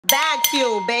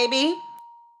BagFuel, baby.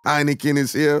 Heineken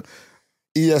is here.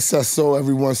 ESSO,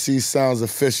 everyone sees sounds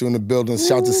official in the building.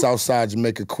 Shout to Southside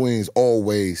Jamaica, Queens,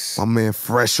 always. My man,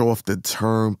 fresh off the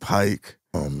turnpike.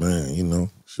 Oh man, you know,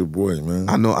 it's your boy, man.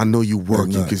 I know you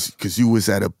working because you was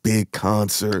at a big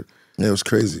concert. Yeah, it was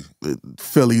crazy.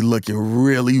 Philly looking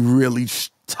really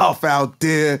tough out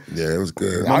there. Yeah, it was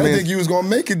good. I didn't think you was gonna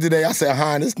make it today. I said,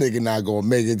 this nigga not gonna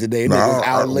make it today. Nigga's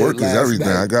out late work is last everything.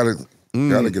 night. I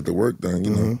gotta get the work done, you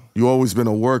know. You always been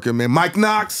a worker, man. Mike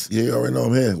Knox. Yeah, you already know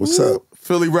I'm here. What's up?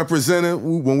 Philly representative.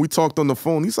 When we talked on the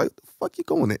phone, he's like, the fuck you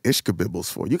going to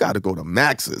Ishkabibbles for? You got to go to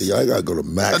Max's. Yeah, I gotta go to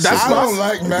Max's. I don't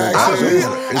like Max's.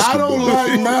 I don't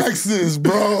like Max's,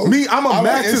 bro. I'm a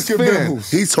Max's fan.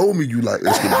 He told me you like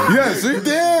Ishkabibbles. Yeah, see?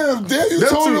 Damn,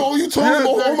 you told him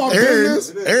all my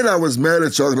business. And I was mad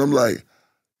at y'all, and I'm like,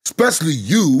 especially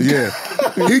you. Yeah.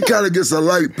 He kind of gets a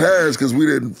light pass because we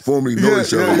didn't formally know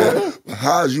each other yet.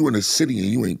 How's you in the city and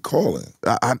you ain't calling?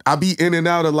 I be in and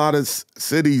out a lot of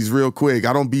cities real quick.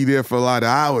 I don't be there for a lot of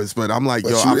hours, but I'm like,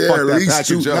 But yo, you I there fuck at that least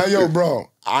package two- up. Now, yo, bro,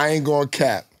 I ain't gonna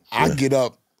cap. I get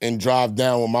up and drive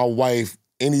down with my wife.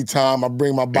 Anytime I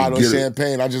bring my bottle of get it.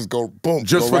 champagne, I just go boom.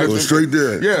 Just go for right the- Go straight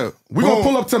there. Yeah, we gonna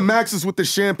pull up to Max's with the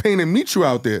champagne and meet you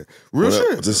out there. Real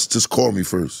shit. Just call me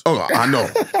first. Oh, I know.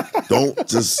 Don't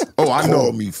just I know.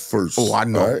 call me first. Oh, I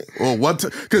know. all right? Oh, what?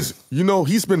 Because you know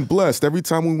he's been blessed. Every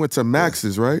time we went to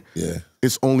Max's, right? Yeah.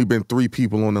 It's only been 3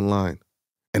 people on the line,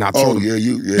 and I told him. Yeah.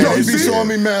 Yo, he be showing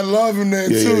me mad love in there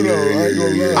too, though. I ain't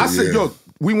gonna lie. I said, yo,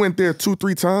 we went there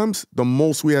 2-3 times. The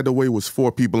most we had to wait was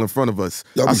 4 people in front of us.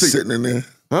 Y'all I be said, sitting in there?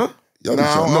 huh? Y'all be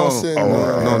Nah, sitting- I don't sit in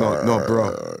there. No,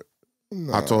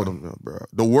 bro. I told him, no, bro.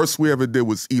 The worst we ever did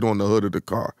was eat on the hood of the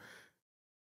car.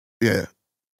 Yeah,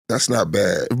 That's not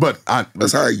bad. but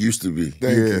That's how it used to be.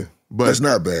 Thank you. But That's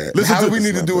not bad. Listen How to do we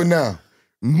this, need to do it now?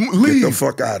 leave. Get the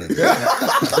fuck out of there.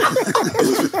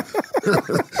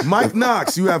 Mike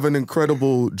Knox, you have an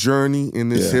incredible journey in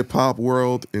this Yeah. hip hop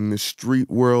world, in this street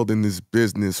world, in this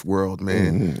business world,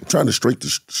 man. Trying to shake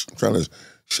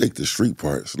the street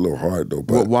part. It's a little hard though.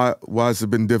 But Why has it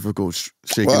been difficult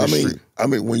shaking well, the street? I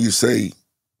mean, when you say,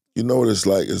 you know what it's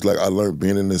like I learned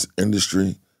being in this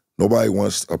industry. Nobody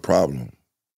wants a problem.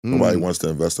 Nobody wants to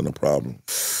invest in a problem.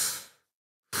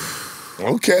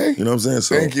 Okay. You know what I'm saying?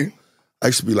 So Thank you. I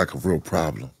used to be like a real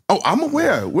problem. Oh, I'm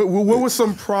aware. What were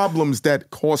some problems that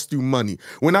cost you money?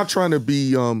 We're not trying to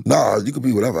be. Nah, you could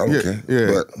be whatever. I don't care.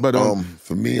 Yeah, but,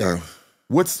 for me,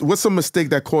 What's a mistake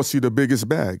that cost you the biggest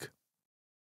bag?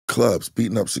 clubs,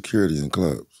 beating up security in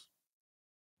clubs.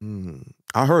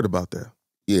 I heard about that.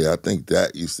 Yeah, I think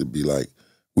that used to be like,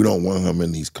 we don't want him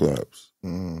in these clubs.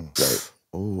 Like,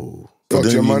 Oh, Fuck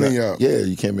then your you money not- up. Yeah,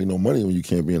 you can't make no money when you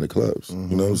can't be in the clubs. You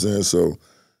know what I'm saying? So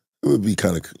it would be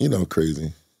kind of,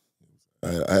 crazy.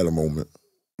 I had a moment.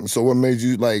 So what made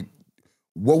you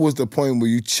what was the point where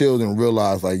you chilled and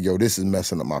realized yo, this is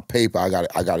messing up my paper. I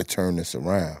gotta turn this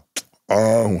around.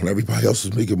 When everybody else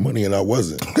was making money and I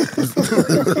wasn't.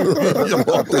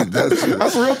 I think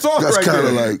that's real talk. that's right kind there.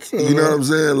 of like, you know what I'm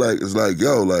saying? Like, it's like,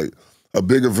 yo, like a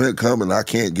big event coming, I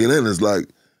can't get in. It's like,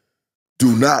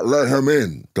 do not let him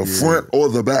in, the front or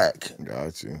the back.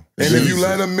 Got you. And if you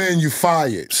let him in, you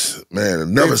fired.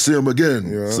 Man, never see him again.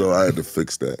 Yeah. So I had to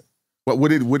fix that. What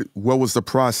was the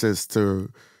process to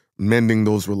mending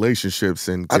those relationships?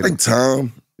 And I think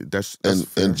time that's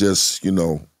and just,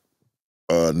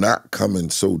 not coming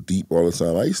so deep all the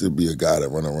time. I used to be a guy that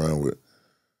run around with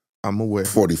I'm aware.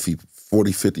 40,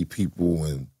 50 people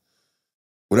and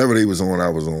whatever they was on, I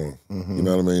was on. You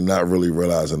know what I mean? Not really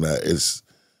realizing that it's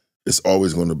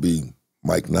always going to be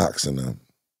Mike Knox and them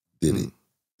did it.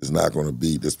 It's not going to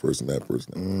be this person, that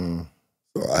person.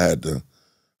 So I had to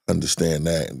understand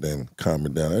that and then calm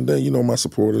it down. And then, my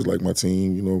supporters, like my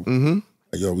team,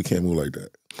 like, yo, we can't move like that.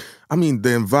 I mean,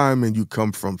 the environment you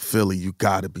come from, Philly, you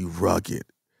got to be rugged.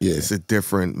 Yeah. It's a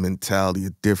different mentality,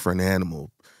 a different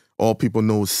animal. All people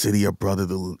know is City of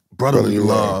Brotherly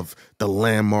Love, the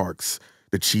landmarks,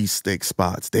 the cheesesteak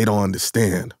spots. They don't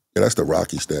understand. Yeah, that's the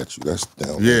Rocky statue. That's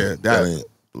down Yeah, there. that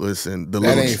listen, That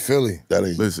ain't Philly. That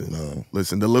ain't,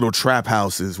 Listen, the little trap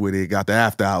houses where they got the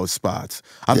after hours spots.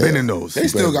 I've been in those. They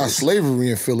still got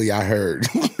slavery in Philly, I heard.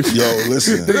 Yo,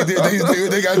 listen.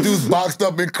 they got dudes boxed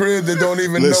up in cribs that don't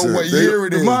even know what year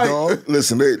it is, dog.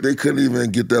 Listen, they couldn't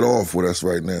even get that off with us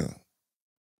right now.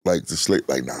 Like, the slave,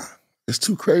 like, nah. It's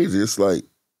too crazy. It's like,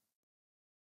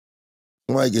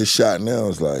 somebody gets shot now,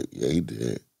 it's like, yeah, he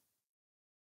dead.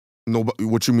 Nobody,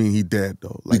 what you mean he dead,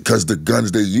 though? Because the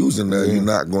guns they using now, you're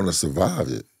not going to survive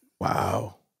it.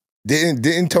 Wow.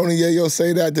 Didn't Tony Yayo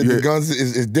say that the guns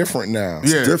is different now?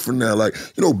 It's different now. Like,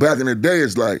 back in the day,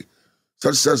 it's like, such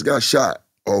and such got shot.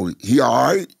 oh, he all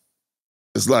right?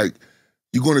 It's like,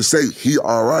 you're going to say he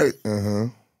all right. You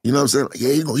know what I'm saying?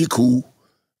 Yeah, he cool.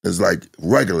 It's like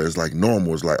regular. It's like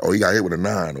normal. It's like, oh, he got hit with a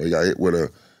 9, or he got hit with a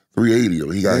 380,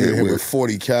 or he got hit with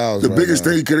 40 cows. The biggest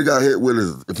thing he could have got hit with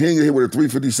is, if he ain't get hit with a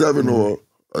 357 or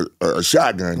a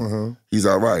shotgun, he's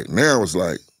all right. Now it's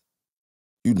like,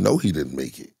 you know he didn't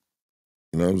make it.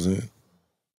 You know what I'm saying?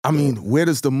 I mean, where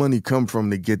does the money come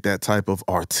from to get that type of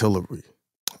artillery?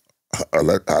 I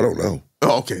don't know.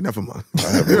 Oh, okay, never mind.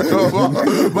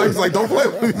 Mike's like, don't play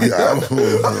with me. Yeah,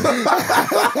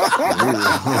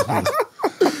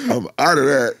 I'm out of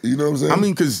that. You know what I'm saying? I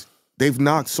mean, because they've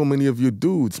knocked so many of your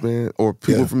dudes, man, or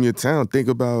people from your town. Think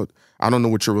about, I don't know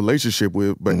what your relationship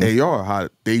with, but AR, how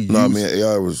they use. No, man,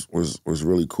 AR was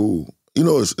really cool. You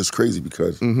know, it's crazy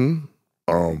because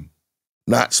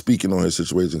not speaking on his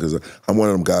situation, because I'm one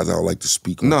of them guys I don't like to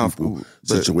speak on people's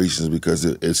situations, because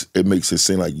it makes it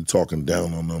seem like you talking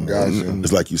down on them.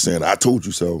 It's like you saying, I told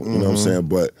you so. You know what I'm saying?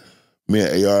 But me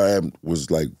and AR was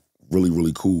like really,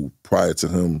 really cool prior to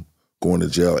him going to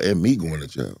jail and me going to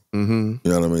jail. You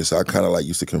know what I mean? So I kind of like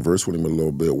used to converse with him a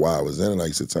little bit while I was in, and I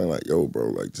used to tell him like, yo, bro,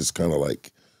 like just kind of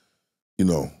like, you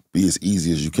know, be as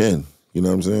easy as you can. You know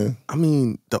what I'm saying? I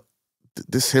mean,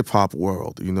 this hip hop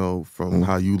world, you know, from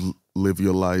how you live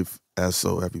your life,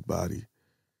 SO, everybody,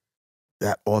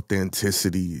 that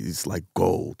authenticity is like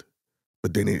gold.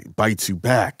 But then it bites you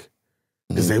back.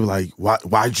 Because they were like,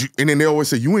 why'd you? And then they always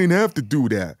say, you ain't have to do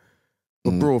that.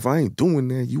 But bro, if I ain't doing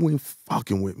that, you ain't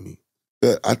fucking with me.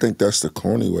 Yeah, I think that's the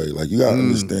corny way. Like, you gotta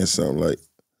understand something. Like,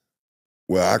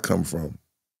 where I come from,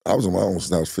 I was on my own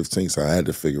since I was 15, so I had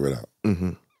to figure it out.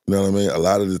 You know what I mean? A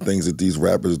lot of the things that these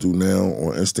rappers do now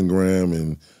on Instagram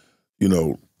and, you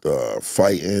know,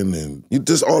 fighting and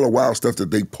just all the wild stuff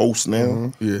that they post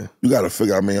now. You got to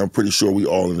figure. I mean, I'm pretty sure we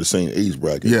all in the same age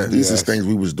bracket. These are things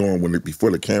we was doing before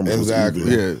the camera was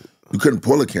even. You couldn't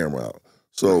pull a camera out.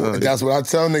 So that's what I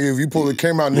tell niggas. If you pull the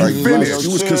camera out, like, niggas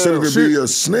you was considered to be a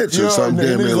snitch or something.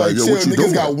 Damn near like, yo, what you doing?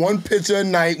 Niggas got one picture a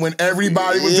night when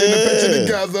everybody was in the picture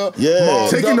together.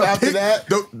 Taking a after that.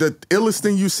 The illest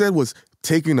thing you said was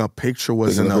taking a picture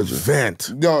was an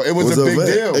event. No, it was a big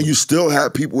deal. And you still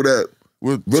had people that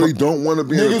really don't want to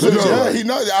be in a picture.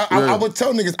 I would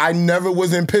tell niggas I never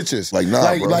was in pictures. Like,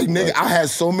 nah, bro. Like, nigga, I had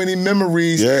so many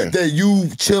memories that you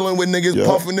chilling with niggas,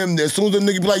 puffing them. As soon as the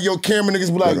nigga be like, yo, camera,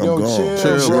 niggas be like, yo,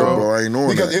 chill, bro. I ain't on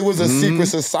because that. it was a secret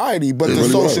society. But the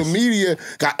social media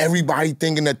got everybody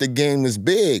thinking that the game is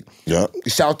big.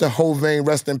 Shout out to Hovain,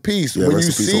 rest in peace.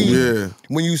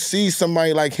 When you see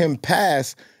somebody like him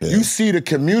pass, you see the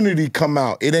community come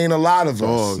out. It ain't a lot of us.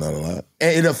 Oh, not a lot.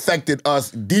 And it affected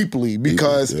us deeply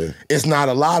because it's not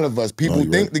a lot of us. People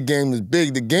think the game is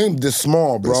big. The game is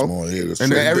small, bro. Small,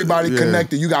 and then everybody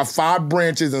connected. You got 5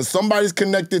 branches, and somebody's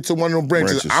connected to one of them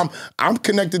branches. I'm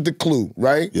connected to Clue,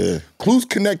 right? Clue's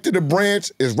connected to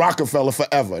branch is Rockefeller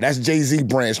forever. That's Jay-Z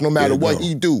branch, no matter what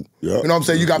he do. You know what I'm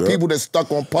saying? You got people that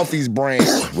stuck on Puffy's branch.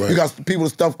 You got people that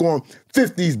stuck on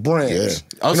 50's branch.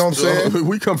 You know what I'm saying?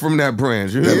 We come from that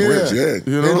branch. You know?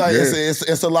 You know?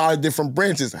 It's a lot of different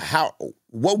branches. How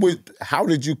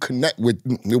did you connect with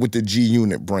the G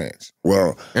Unit branch?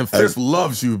 Well, and Fifth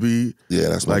loves you, B. Yeah,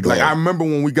 that's my like I remember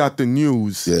when we got the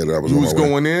news. Yeah, that was he was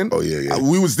going in. Oh yeah.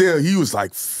 We was there. He was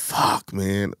like, "Fuck,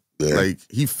 man." Like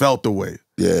he felt the way.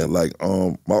 Yeah, like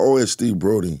my old Steve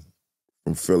Brody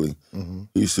from Philly.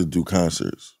 He used to do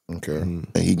concerts. And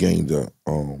he gained a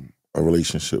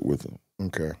relationship with him.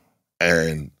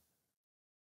 And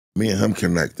me and him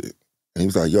connected. And he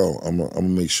was like, yo, I'm gonna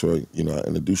make sure, you know, I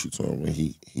introduce you to him. And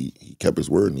he kept his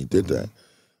word and he did that.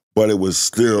 But it was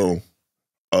still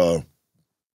waiting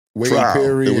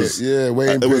period.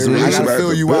 Waiting period. I gotta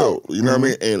fill you out. You know what I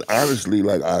mean? And honestly,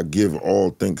 like, I give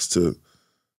all thanks to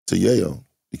Yayo.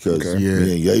 Because me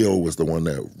and Yayo was the one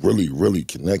that really, really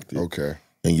connected.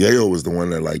 And Yayo was the one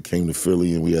that like came to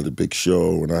Philly and we had a big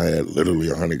show and I had literally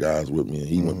 100 guys with me. And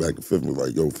he went back to Fifth and was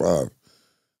like, yo, 5.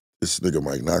 This nigga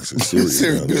Mike Knox is serious.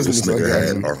 This nigga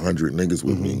had 100 niggas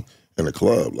with me in the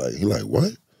club. Like, he like,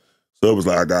 what? So it was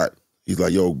like, he's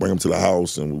like, yo, bring him to the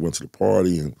house. And we went to the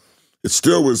party. And it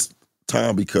still was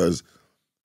time because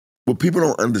what people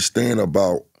don't understand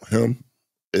about him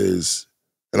is,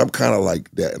 and I'm kind of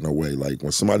like that in a way. Like,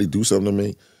 when somebody do something to me,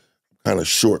 I'm kind of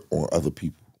short on other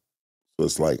people. So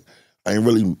it's like, I ain't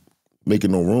really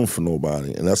making no room for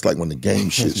nobody. And that's like when the game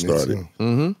shit started.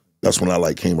 That's when I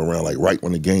like came around, like right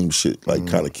when the game shit like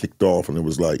kind of kicked off, and it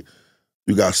was like,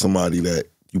 you got somebody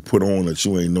that you put on that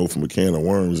you ain't know from a can of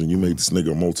worms, and you made this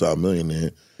nigga a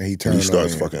multi-millionaire, and he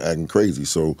starts fucking acting crazy.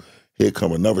 So here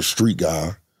come another street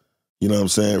guy, You know what I'm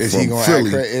saying? Is from he gonna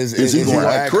Philly. Is he gonna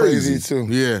act crazy too?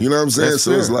 Yeah. You know what I'm saying? That's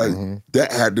So it's fair. like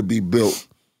that had to be built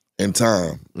in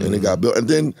time, and it got built. And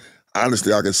then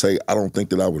honestly, I can say I don't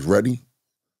think that I was ready.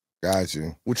 Got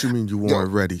you. What you mean you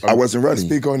weren't ready? I wasn't ready.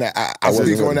 Speak on that. I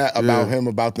speak on that about him,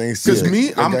 about things. Because me,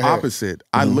 Yeah, I'm go ahead. opposite.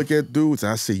 I look at dudes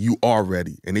and I say, you are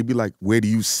ready. And they be like, where do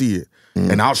you see it?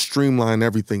 And I'll streamline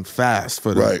everything fast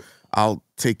for them. Right. I'll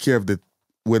take care of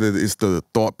whether it's the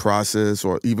thought process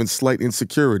or even slight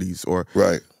insecurities or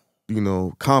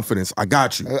confidence. I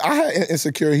got you. I had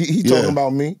insecurity. He talking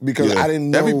about me because I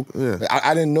didn't know.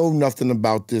 I didn't know nothing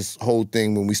about this whole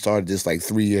thing when we started this like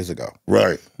 3 years ago.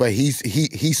 Right. But he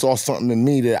saw something in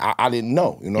me that I didn't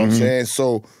know. You know what I'm saying?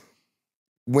 So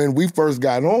when we first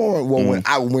got on,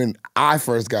 when I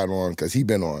first got on, because he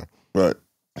been on, right.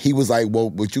 He was like, well,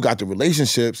 but you got the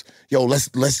relationships. Yo, let's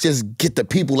just get the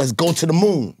people. Let's go to the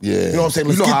moon. Yeah. You know what I'm saying?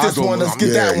 Let's get this one. Let's get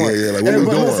that one. Yeah. Like, what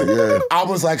we doing? Yeah. I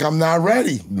was like, I'm not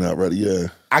ready. Not ready, yeah.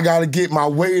 I got to get my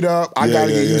weight up. I got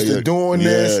to get used to doing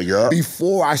this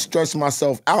before I stretch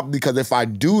myself out, because if I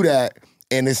do that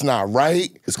and it's not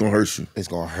right, it's going to hurt you. It's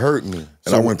going to hurt me.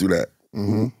 And I went through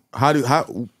that.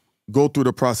 How go through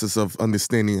the process of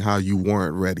understanding how you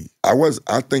weren't ready?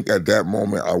 I think at that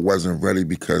moment I wasn't ready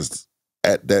because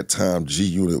at that time, G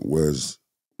Unit was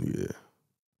the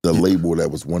label that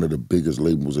was one of the biggest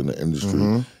labels in the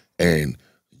industry. And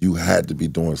you had to be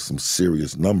doing some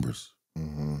serious numbers.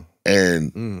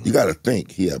 And you got to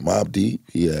think, he had Mobb Deep,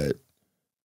 he had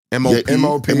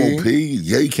MOP.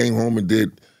 Ye came home and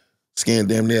did Scan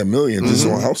damn near $1 million just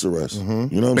on house arrest.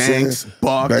 You know what I'm saying?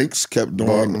 Buck. Banks kept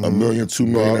doing $1 million, $2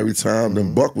 million every time.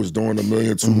 Then Buck was doing $1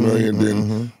 million, $2 million.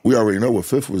 Then we already know what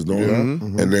Fifth was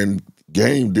doing. And then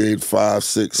Game did 5,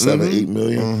 6, 7, 8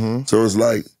 million. So it's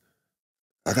like,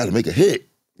 I got to make a hit.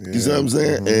 You see what I'm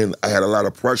saying? And I had a lot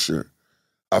of pressure.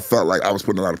 I felt like I was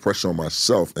putting a lot of pressure on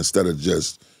myself instead of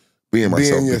just being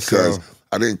myself, because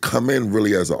I didn't come in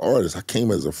really as an artist. I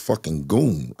came as a fucking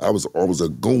goon. I was a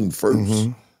goon first.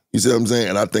 You see what I'm saying?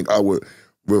 And I think I would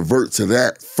revert to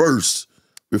that first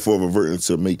before reverting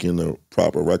to making the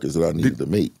proper records that I needed to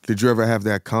make. Did you ever have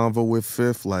that convo with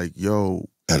Fifth? Like, yo.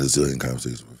 I had a zillion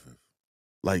conversations with Fifth.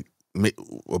 Like,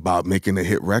 about making a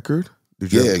hit record?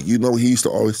 Did you you know, he used to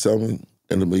always tell me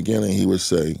in the beginning, he would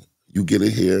say, you get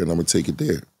it here and I'm going to take it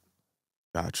there.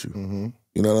 Got you.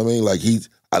 You know what I mean? Like,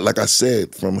 like I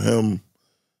said, from him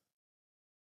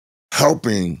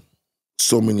helping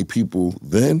so many people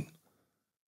then,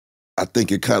 I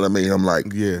think it kind of made him like,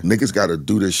 niggas got to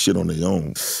do this shit on their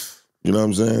own. You know what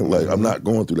I'm saying? Like, I'm not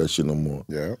going through that shit no more.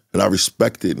 Yeah. And I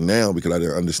respect it now because I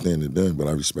didn't understand it then, but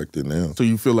I respect it now. So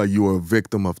you feel like you were a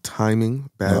victim of timing?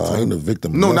 Bad timing? I ain't a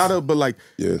victim. No, but like,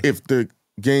 if the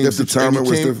game... If the timing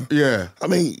was different. Yeah. I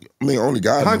mean, only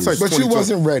God knows. But you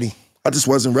wasn't ready. I just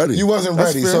wasn't ready. You wasn't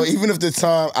ready. So even if the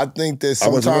time, I think that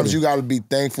sometimes you got to be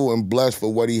thankful and blessed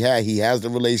for what he had. He has the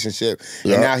relationship,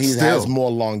 and now he has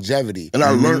more longevity. And I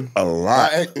learned a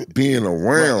lot being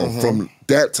around from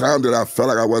that time that I felt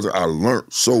like I wasn't. I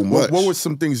learned so much. What were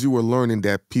some things you were learning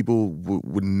that people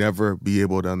would never be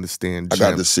able to understand? I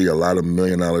got to see a lot of $1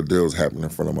 million deals happen in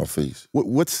front of my face.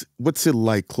 What's it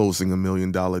like closing $1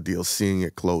 million deal, seeing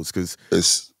it close? Because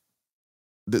it's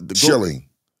chilling.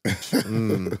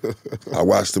 I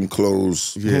watched them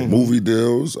close movie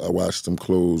deals. I watched them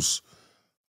close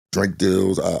drink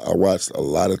deals. I watched a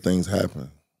lot of things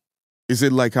happen. Is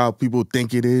it like how people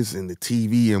think it is in the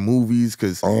TV and movies?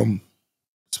 Because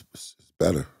it's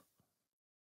better.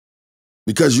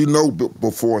 Because you know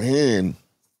beforehand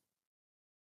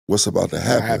what's about to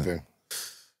happen.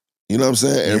 You know what I'm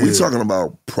saying? And we're talking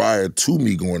about prior to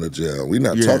me going to jail. We're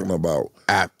not talking about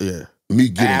me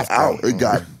getting out. It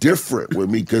got different with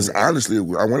me because honestly,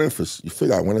 I went in for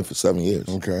 7 years.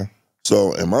 Okay.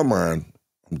 So in my mind,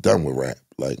 I'm done with rap.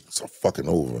 Like, it's fucking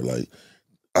over. Like,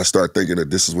 I start thinking that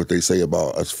this is what they say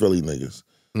about us Philly niggas.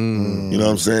 You know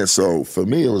what I'm saying? So for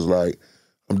me, it was like,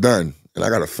 I'm done. And I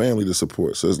got a family to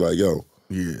support. So it's like, yo,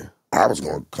 I was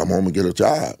going to come home and get a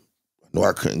job. No,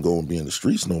 I couldn't go and be in the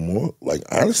streets no more. Like,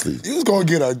 honestly. You was going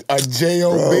to get a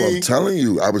J.O.B. Bro, I'm telling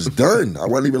you, I was done. I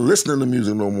wasn't even listening to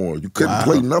music no more. You couldn't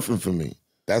play nothing for me.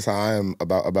 That's how I am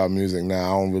about music now.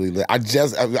 I don't really I'm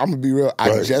going to be real.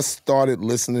 I just started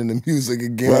listening to music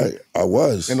again. Right, I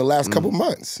was. In the last couple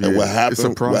months. And what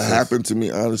happened to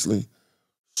me, honestly,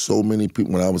 so many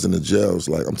people, when I was in the jails,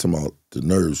 like, I'm talking about the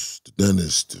nurse, the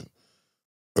dentist,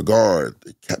 the guard,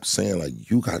 they kept saying, like,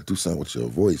 you got to do something with your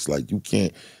voice. Like, you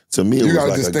can't. To me, it was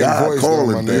like a God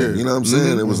calling thing. You know what I'm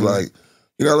saying? It was like,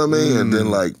 you know what I mean? And then,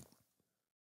 like,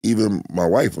 even my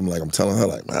wife, I'm telling her,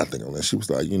 like, man, I think I'm that. She was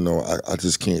like, you know, I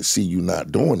just can't see you not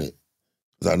doing it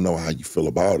because I know how you feel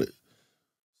about it.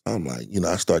 I'm like, you know,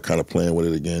 I start kind of playing with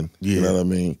it again. Yeah. You know what I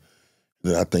mean?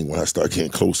 Then I think when I start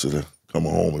getting closer to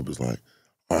coming home, it was like,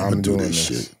 all right, I'm gonna do this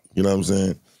shit. You know what I'm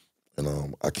saying?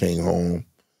 And I came home,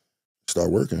 start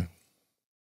working.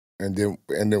 And then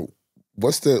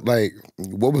what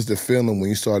was the feeling when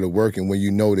you started working, when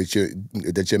you know that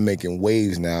you're making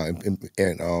waves now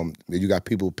and you got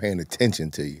people paying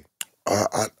attention to you?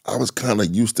 I was kind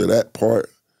of used to that part,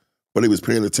 but he was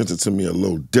paying attention to me a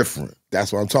little different.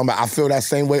 That's what I'm talking about. I feel that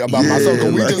same way about myself.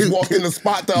 Cause we just walked in the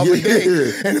spot the other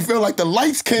day, and it felt like the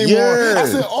lights came on. I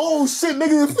said, "Oh shit,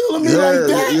 niggas are feeling me like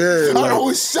that." I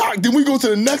was shocked. Then we go to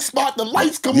the next spot, the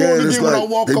lights come on again when I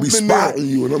walk up in there.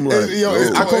 You, and I'm like,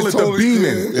 I call it the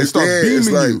beaming. It start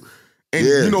beaming you, and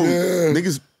you know,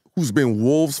 niggas who's been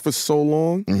wolves for so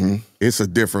long, it's a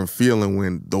different feeling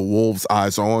when the wolves'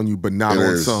 eyes are on you, but not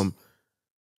on some,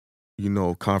 you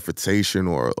know, confrontation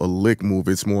or a lick move.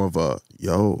 It's more of a,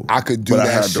 yo. I could do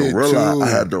that shit too. I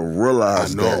had to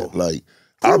realize that. Like,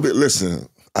 listen,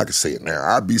 I can say it now.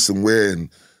 I'd be somewhere and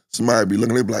somebody be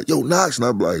looking, they be like, yo, Knox. And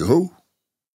I'd be like, who?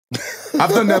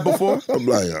 I've done that before. I'm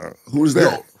like, who is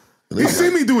that? You see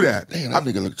me do that. Damn, that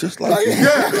nigga look just like you.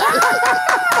 Yeah.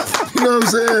 You know what I'm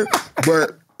saying?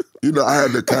 But, you know, I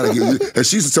had to kind of get used. And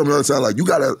she used to tell me all the time, like, you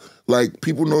gotta, like,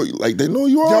 people know, like, they know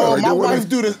you are. Yo, like, my wife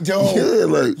do this. Yo. Yeah,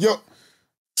 like. Yo.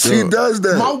 She does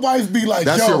that. My wife be like,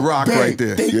 that's yo, your rock babe, right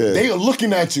there. They are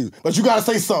looking at you, but you gotta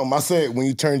say something. I said, when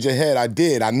you turned your head, I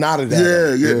did. I nodded at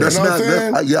her. Yeah, that's you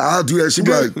know not. I'll do that. She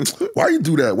be like, why you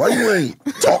do that? Why you ain't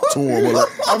talk to him? Or like,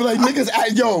 I be like, niggas,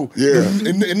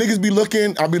 and niggas be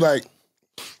looking. I'll be like,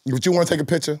 but you want to take a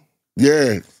picture?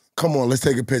 Yeah. Come on, let's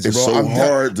take a picture, it's bro. so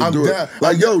hard to do it.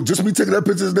 Like, yo, just me taking that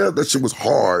picture there, that shit was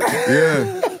hard.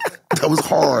 Yeah. That was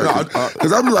hard.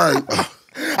 Because I'm like,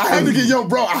 I had to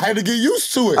get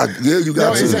used to it. You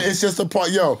got to. It's just a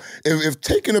part. Yo, if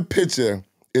taking a picture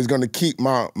is going to keep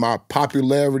my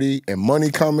popularity and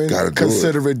money coming,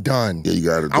 consider it done. Yeah, you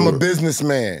got to do it. I'm a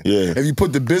businessman. Yeah. If you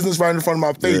put the business right in front of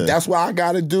my face, that's what I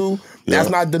got to do. That's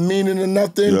not demeaning or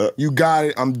nothing. Yeah. You got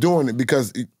it. I'm doing it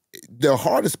because the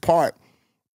hardest part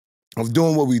of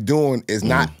doing what we're doing is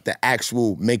not the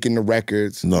actual making the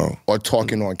records or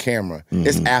talking on camera.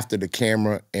 It's after the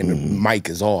camera and the mic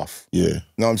is off. Yeah. You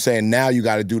know what I'm saying? Now you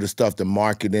got to do the stuff, the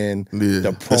marketing,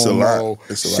 the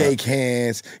promo, shake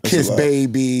hands, kiss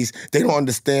babies. They don't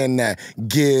understand that.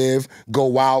 Give,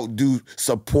 go out, do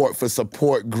support for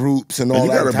support groups and all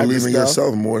that type of stuff. You got to believe in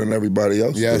yourself more than everybody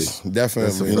else. Yes,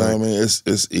 definitely. You know what I mean?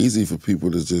 It's easy for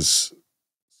people to just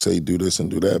say do this and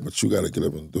do that, but you got to get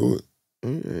up and do it.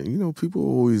 Yeah, you know, people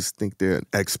always think they're an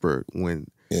expert when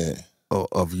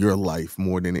of your life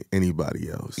more than anybody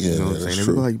else. Yeah, you know what I'm saying?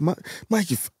 True. Like,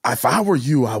 Mike, if I were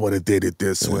you, I would have did it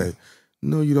this way.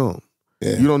 No, you don't.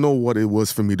 Yeah. You don't know what it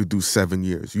was for me to do 7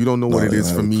 years. You don't know what it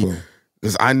is for me.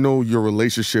 Because I know your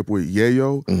relationship with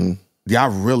Yayo.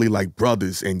 Y'all really like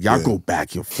brothers, and y'all go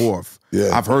back and forth.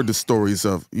 Yeah. I've heard the stories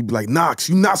of, you'd be like, Knox,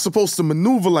 you're not supposed to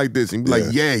maneuver like this. And you'd be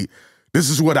like, Yay. This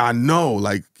is what I know.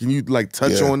 Like, can you like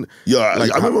touch on? Yeah,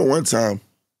 like, I remember one time.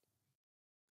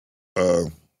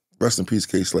 Rest in peace,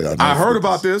 K Slay. I heard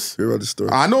about this. You heard about this story?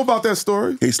 I know about that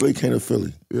story. K Slay came to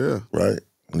Philly. Yeah, right.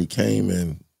 When he came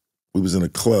in, we was in a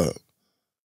club.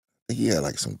 I think he had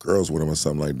like some girls with him or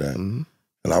something like that. And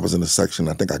I was in the section.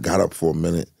 I think I got up for a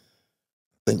minute.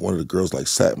 I think one of the girls like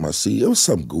sat in my seat. It was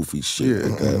some goofy shit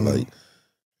like that. Like,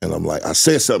 and I'm like, I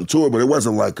said something to her, but it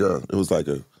wasn't like it was like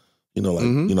a. You know, like,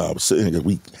 you know, I was sitting here because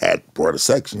we had brought a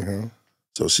section.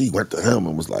 So she went to him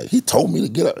and was like, he told me to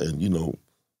get up. And, you know,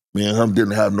 me and him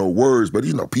didn't have no words, but,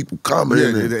 you know, people come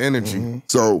in. Yeah, the energy.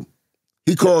 So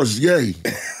he calls Ye.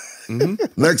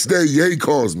 Next day, Ye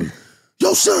calls me.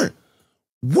 Yo, son,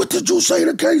 what did you say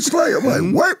to K Slay? I'm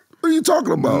like, what are you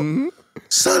talking about?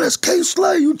 Son, it's K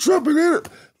Slay. You tripping in it.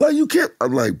 Like, you can't.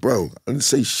 I'm like, bro, I didn't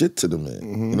say shit to the man.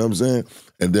 You know what I'm saying?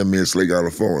 And then me and Slay got on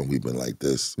the phone, and we've been like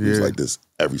this. It was like this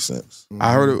ever since.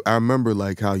 I remember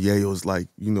like how Yayo was like,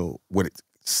 you know, what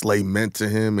Slay meant to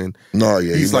him, and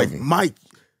he's like, Mike,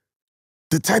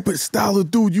 the type of style of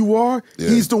dude you are,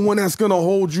 he's the one that's gonna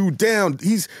hold you down.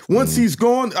 Once he's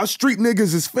gone, our street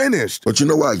niggas is finished. But you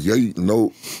know what?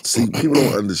 See, people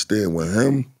don't understand with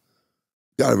him. You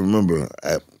gotta remember,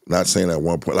 not saying at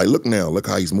one point, like, look now, look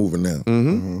how he's moving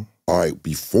now. All right,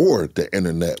 before the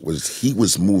internet he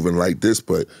was moving like this,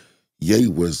 but Ye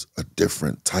was a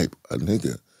different type of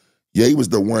nigga. Ye was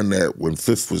the one that when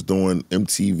Fifth was doing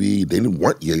MTV, they didn't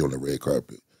want Ye on the red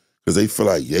carpet because they feel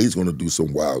like Ye's gonna do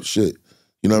some wild shit.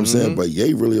 You know what I'm saying? But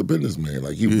Ye really a businessman.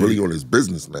 Like, he really on his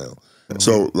business now.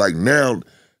 So, like, now,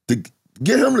 to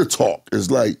get him to talk is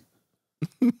like,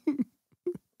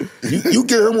 You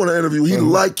get him on an interview, he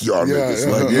like y'all niggas.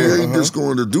 Like, he ain't just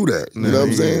going to do that. You know what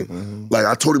I'm saying? Like,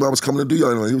 I told him I was coming to do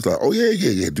y'all, and he was like, oh, yeah,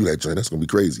 do that, Joy. That's going to be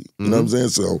crazy. You know what I'm saying?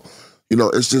 So, you know,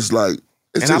 it's just like,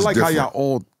 it's just I like different. how y'all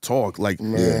all talk. Like,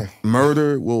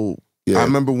 Murder will... I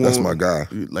remember when... That's my guy.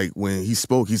 Like, when he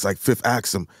spoke, he's like, Fifth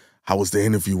asked him, how was the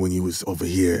interview when you was over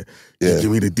here?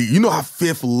 Give me the You know how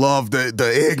Fifth loved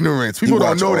the ignorance. People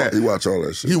don't know that. He watch all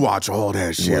that shit. He watch all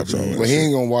that shit. But he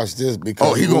ain't gonna watch this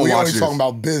because he gonna we watch only this. talking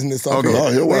about business. No,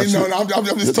 he'll watch it. No, I'm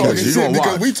just talking shit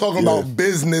because we talking about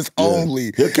business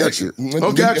only. He'll catch it.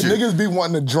 He'll catch it. Niggas be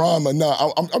wanting the drama. No,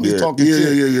 I'm just talking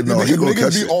shit. Yeah. No, he gonna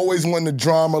catch Niggas it. be always wanting the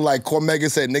drama. Like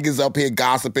Cormega said, niggas up here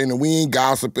gossiping and we ain't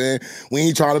gossiping. We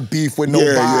ain't trying to beef with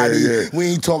nobody. We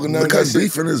ain't talking none of that shit.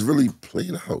 Because beefing is really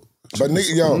played out. But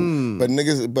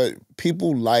but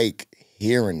people like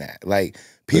hearing that. Like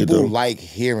people like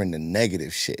hearing the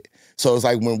negative shit. So it's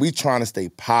like when we trying to stay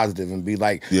positive and be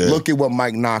like, look at what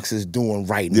Mike Knox is doing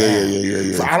right now.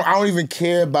 So I don't even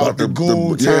care about the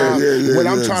goon time. What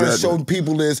I'm trying to show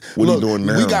people is, look,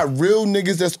 we got real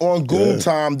niggas that's on goon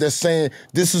time that's saying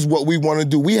this is what we want to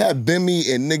do. We had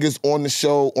Bimmy and niggas on the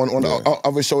show, on the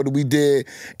other show that we did,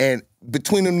 and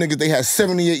between them niggas, they had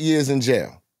 78 years in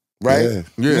jail. Right?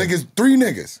 Niggas, 3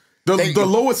 niggas. The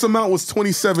lowest amount was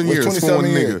 27 years. 27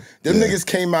 years. Them niggas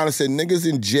came out and said, niggas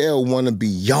in jail want to be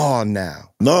y'all now.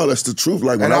 No, that's the truth.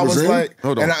 Like, when I was in... like...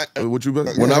 Hold on.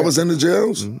 When I was in the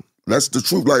jails, that's the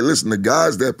truth. Like, listen, the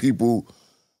guys that people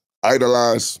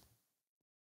idolize,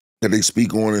 that they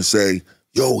speak on and say,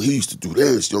 yo, he used to do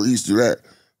this, yo, he used to do that.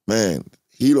 Man,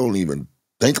 he don't even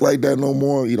think like that no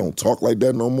more. He don't talk like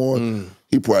that no more.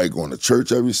 He probably going to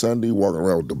church every Sunday, walking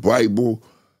around with the Bible,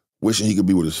 wishing he could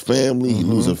be with his family. He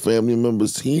losing family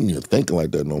members. He ain't even thinking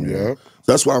like that no more.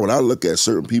 That's why when I look at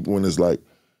certain people and it's like,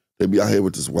 they be out here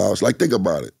with this wild shit. Like, think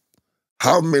about it.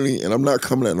 How many, and I'm not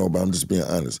coming at nobody, I'm just being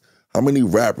honest. How many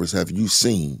rappers have you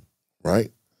seen,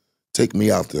 right? Take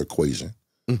me out the equation.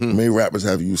 How many rappers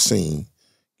have you seen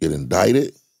get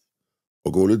indicted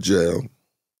or go to jail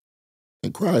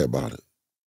and cry about it?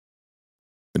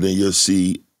 And then you'll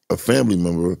see a family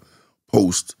member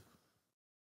post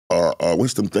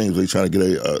what's them things they trying to get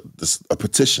a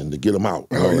petition to get them out?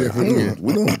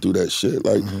 We don't do that shit.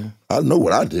 Like, I know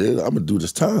what I did. I'm gonna do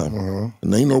this time,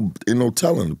 and ain't no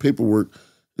telling. The paperwork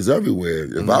is everywhere.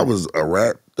 If I was a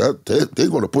rap, they're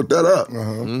gonna put that up.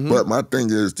 But my thing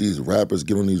is, these rappers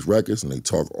get on these records and they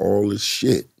talk all this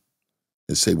shit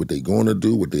and say what they gonna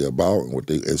do, what they about, and what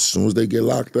they. As soon as they get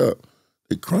locked up,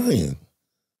 they crying.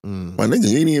 My nigga,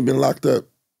 he ain't even been locked up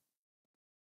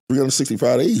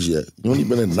 365 days yet. You only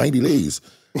been in 90 days.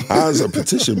 How's a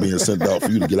petition being sent out for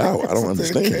you to get out? I don't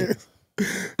understand.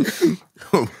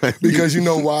 Because you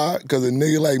know why? Because a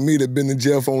nigga like me that been in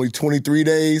jail for only 23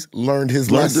 days learned his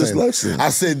lesson. I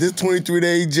said this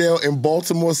 23-day jail in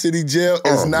Baltimore City jail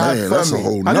is not for that's me. A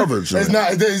whole nother joint. It's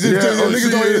not.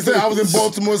 Niggas don't even say I was in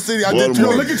Baltimore City. I did.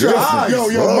 Look at your eyes.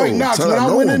 Yo, Mike Knox. When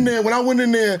I went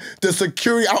in there, the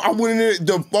security. I went in there.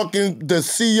 The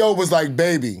CEO was like,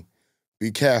 "Baby,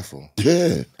 be careful."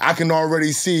 Yeah. I can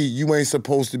already see you ain't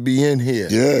supposed to be in here.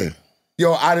 Yeah.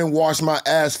 Yo, I didn't wash my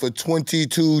ass for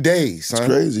 22 days, son. It's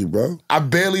crazy, bro. I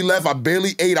barely left. I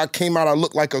barely ate. I came out. I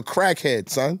looked like a crackhead,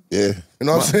 son. Yeah. You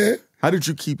know what I'm saying? How did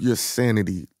you keep your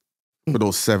sanity for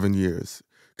those 7 years?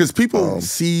 Because people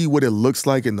see what it looks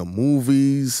like in the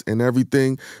movies and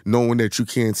everything, knowing that you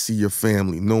can't see your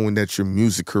family, knowing that your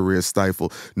music career is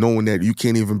stifled, knowing that you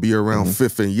can't even be around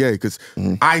Fifth and Ye. Because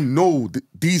I know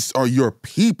these are your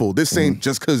people. This ain't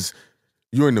just because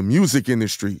you're in the music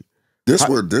industry.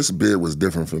 This bid was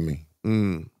different for me.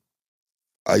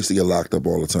 I used to get locked up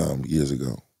all the time years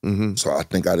ago. So I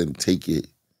think I didn't take it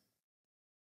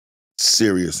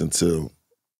serious until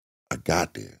I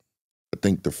got there. I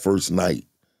think the first night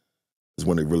is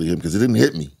when it really hit me, because it didn't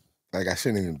hit me. Like, I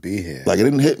shouldn't even be here. Like, it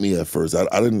didn't hit me at first. It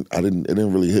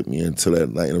didn't really hit me until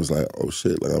that night. And it was like, oh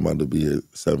shit, like I'm about to be here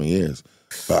 7 years.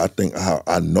 But I think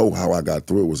I know how I got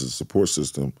through it was a support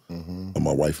system of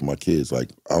my wife and my kids.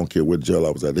 Like, I don't care what jail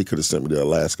I was at. They could have sent me to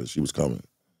Alaska. She was coming.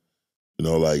 You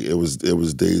know, like it was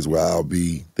days where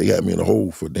they had me in a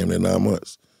hole for damn near 9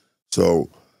 months. So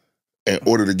in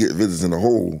order to get visits in the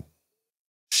hole,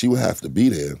 she would have to be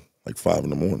there like 5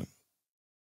 in the morning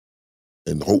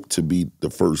and hope to be the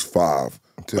first 5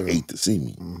 or 8 to see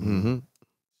me.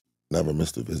 Never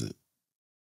missed a visit.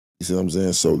 You see what I'm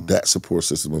saying? So that support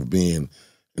system of being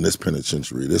in this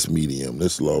penitentiary, this medium,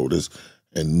 this low,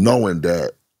 and knowing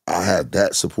that I had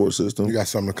that support system. You got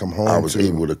something to come home to. I was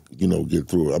able to, get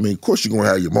through it. I mean, of course you're going to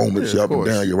have your moments, you're up and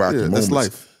down, your rocky moments. That's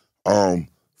life.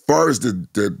 Far as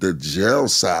the jail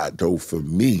side, though, for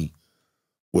me,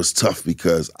 was tough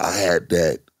because I had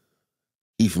that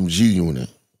he from G Unit.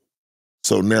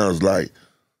 So now it's like,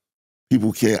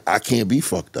 I can't be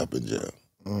fucked up in jail.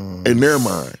 In their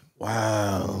mind.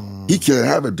 Wow. He can't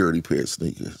have a dirty pair of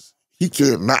sneakers. He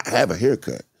can't not have a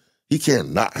haircut. He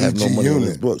can't not have no money in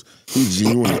his books. He's G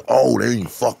Unit. Oh, they ain't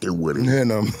fucking with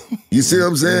him. You see what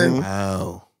I'm saying?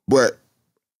 Wow. But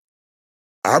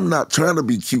I'm not trying to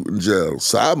be cute in jail.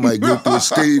 So I might get to a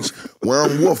stage where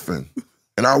I'm woofing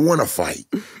and I want to fight.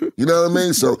 You know what I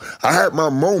mean? So I had my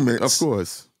moments. Of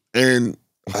course. And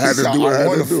I had to do what I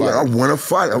had to do. Like, I want to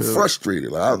fight. I'm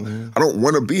frustrated. Like, I don't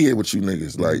want to be here with you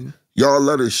niggas. Like, y'all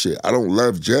love this shit. I don't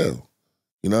love jail.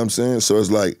 You know what I'm saying? So it's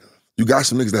like, you got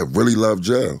some niggas that really love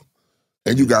jail.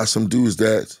 And you got some dudes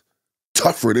that's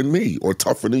tougher than me or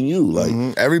tougher than you.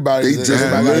 Like everybody just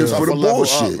live for the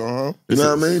bullshit. You know what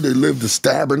I mean? They live to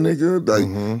stab a nigga.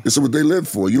 Like this is what they live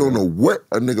for. You don't know what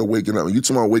a nigga waking up. You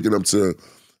talking about waking up to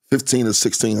 1,500 or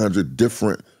 1,600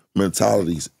 different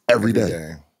mentalities every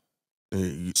day.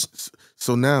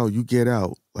 So now you get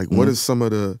out. Like, what are some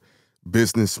of the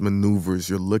business maneuvers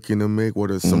you're looking to make? What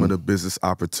are some of the business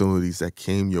opportunities that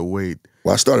came your way?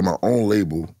 Well, I started my own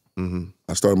label.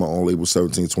 I started my own label,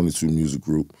 1722 Music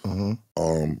Group.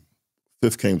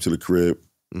 Fifth came to the crib,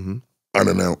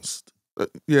 unannounced.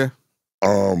 Yeah.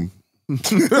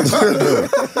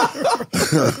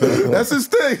 That's his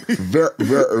thing. Very,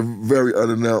 very, very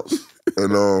unannounced.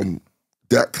 And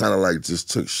that kind of like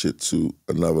just took shit to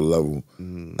another level.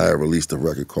 I had released a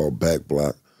record called Back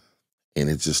Block, and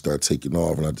it just started taking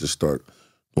off, and I just started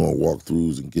doing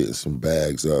walkthroughs and getting some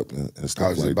bags up and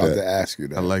stuff like that. I was about to ask you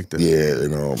that. I like that. Yeah,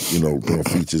 and doing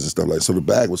features and stuff like that. So the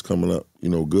bag was coming up,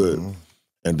 good.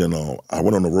 And then I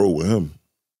went on the road with him.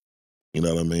 You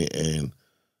know what I mean? And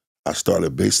I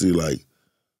started basically like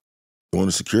doing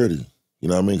the security. You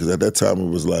know what I mean? Because at that time it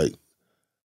was like,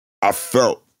 I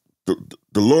felt the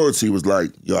loyalty was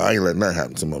like, yo, I ain't letting that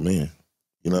happen to my man.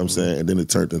 You know what I'm saying? And then it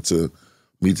turned into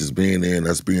me just being there and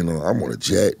us being I'm on a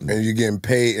jet. And you're getting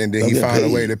paid, and then he found a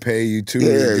way to pay you too.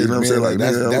 Yeah, you know what I'm saying? Like,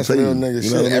 that's real nigga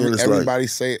shit. You know everybody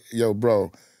say, yo,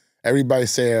 bro, everybody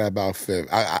say that about Fifth.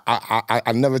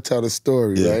 I never tell the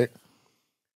story, right?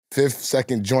 Fifth's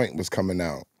second joint was coming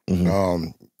out. It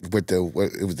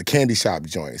was the candy shop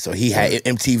joint. So he had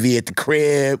MTV at the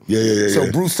crib.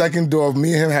 So Bruce Seckendorf,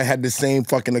 me and him had the same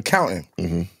fucking accountant.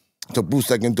 So Bruce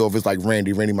Seckendorf is like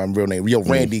Randy, my real name. Yo,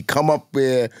 Randy, come up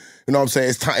there. You know what I'm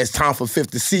saying? It's time for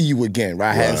Fifth to see you again, right?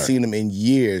 I hadn't seen him in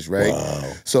years, right?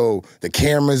 Wow. So the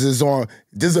cameras is on.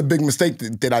 This is a big mistake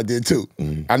that I did too.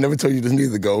 I never told you this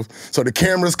neither, Ghost. So the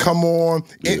cameras come on.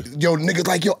 Yo, niggas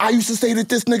like, yo, I used to say that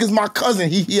this nigga's my cousin.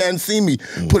 He hadn't seen me.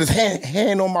 Put his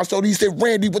hand on my shoulder. He said,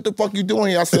 Randy, what the fuck you doing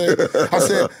here? I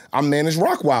said, I manage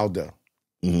Rockwilder.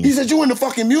 He said, you in the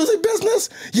fucking music business?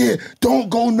 Yeah, don't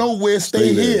go nowhere,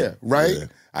 stay here, right? Yeah.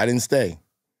 I didn't stay.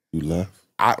 You left?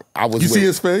 I was. You see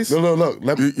his face? Look.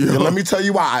 Let me tell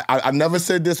you why. I never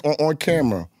said this on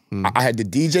camera. I had the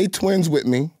DJ Twins with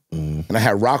me, and I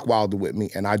had Rockwilder with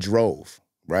me, and I drove,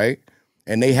 right?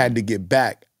 And they had to get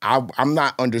back. I'm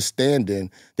not understanding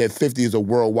that 50 is a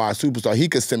worldwide superstar. He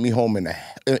could send me home in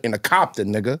a copter,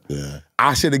 nigga. Yeah.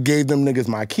 I should have gave them niggas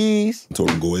my keys. Told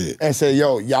them go ahead. And said,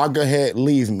 yo, y'all go ahead,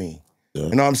 leave me. Yeah.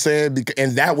 You know what I'm saying?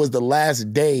 And that was the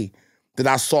last day that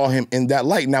I saw him in that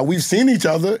light. Now, we've seen each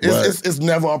other. It's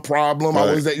never a problem. I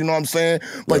always, you know what I'm saying?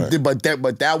 But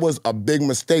that was a big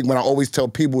mistake when I always tell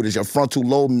people that your frontal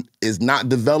lobe is not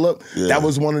developed. Yeah. That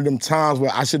was one of them times where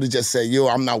I should have just said, yo,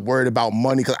 I'm not worried about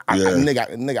money. Because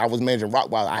nigga, I was managing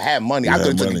Rockwilder. I had money. I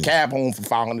could have took a cab home for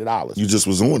 $500. You just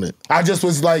was on it. I just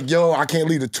was like, yo, I can't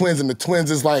leave the Twins. And the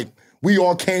Twins is like, we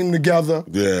all came together.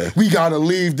 Yeah. We gotta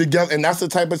leave together. And that's the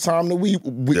type of time that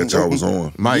that y'all was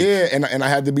on. Mike. Yeah, and I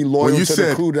had to be loyal to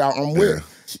the crew that I'm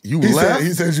with. You left?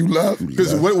 He says you left?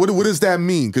 Because what does that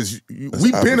mean? Because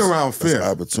we've been around Fifth.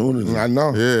 Opportunity. I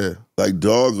know. Yeah. Like,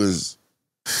 dog was...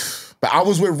 But I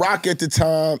was with Rock at the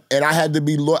time, and I had to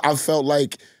be loyal. I felt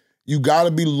like you gotta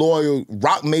be loyal.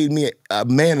 Rock made me a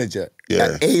manager,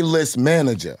 an A-list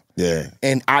manager. Yeah.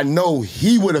 And I know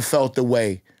he would have felt the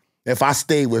way if I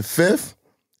stayed with Fifth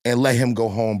and let him go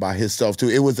home by himself too.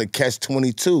 It was a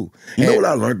catch-22. You know what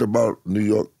I learned about New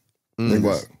York niggas?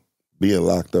 What? Being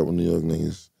locked up with New York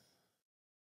niggas.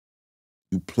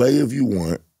 You play if you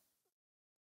want.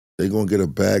 They gonna get a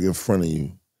bag in front of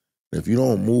you. If you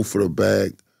don't move for the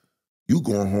bag, you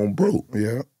going home broke.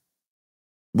 Yeah.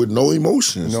 With no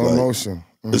emotions. No emotion.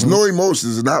 There's no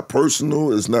emotions. It's not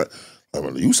personal. It's not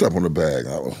You slept on the bag.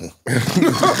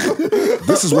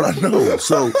 This is what I know.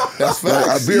 So that's like,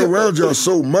 I be around y'all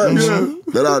so much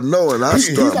that I know, and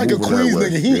he's like a Queens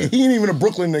nigga. He ain't even a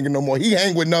Brooklyn nigga no more. He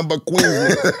hang with nothing but Queens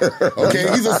niggas.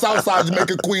 Okay, he's a Southside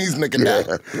Jamaica Queens nigga now.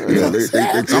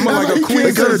 I'm like a Queens.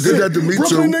 They kind of did that to me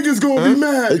Brooklyn too. Niggas gonna be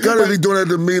mad. They kind of be doing that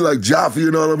to me like Jaffa,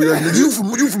 you know what I mean? Like, you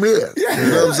from here? You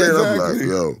know what I'm saying? Exactly. I'm like,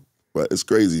 yo, but it's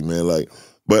crazy, man. Like,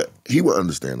 but he would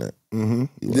understand that.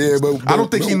 Yeah, but I don't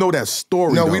think he know that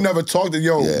story. No, though. we never talked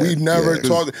to we never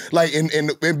talked like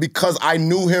and because I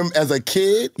knew him as a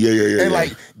kid. And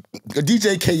like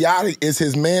DJ Chaotic is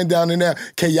his man down in there.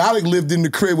 Chaotic lived in the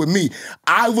crib with me.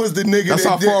 I was the nigga. That's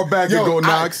how far back you go,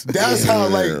 Knox. That's how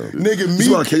nigga me.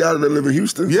 You Chaotic that live in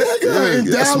Houston? Yeah, in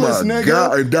Dallas,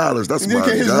 nigga. In Dallas, that's my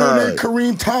guy. His real name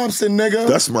Kareem Thompson, nigga.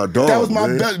 That's my dog. That was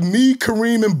my best. Me,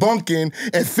 Kareem, and Bunkin.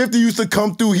 And 50 used to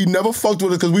come through. He never fucked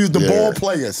with us because we was the ball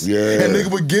players. And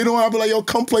nigga would get on. I'd be like, yo,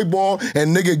 come play ball.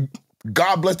 And nigga,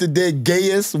 God bless the dead,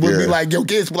 Gaius would be like, yo,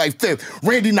 Gaius would be like, Fifth,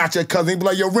 Randy not your cousin. He'd be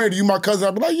like, yo, Randy, you my cousin?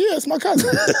 I'd be like, yeah, it's my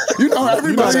cousin. You know,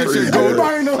 everybody in the hood,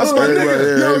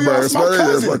 nigga. Yo, that's my cousin.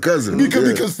 That's my cousin.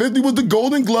 Because 50 was the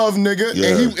Golden Glove, nigga.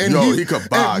 And he could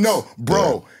box. No,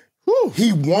 bro.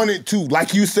 He wanted to,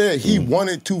 like you said, he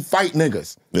wanted to fight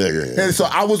niggas. And so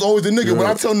I was always the nigga. When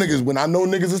I tell niggas, when I know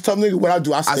niggas is tough niggas, what I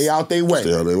do, I stay out their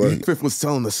way. Fifth was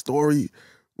telling the story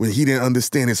when he didn't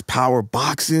understand his power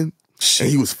boxing, and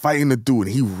he was fighting the dude,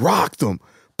 and he rocked him.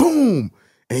 Boom!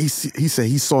 And he said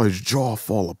he saw his jaw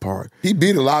fall apart. He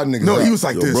beat a lot of niggas. No, he was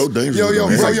like this. Bro,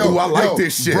 dangerous. I like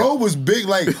this shit. Bro was big,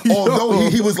 like, although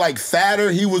he was like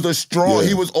fatter, he was a strong,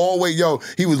 he was always,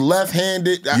 he was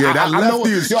left-handed. Yeah, that lefty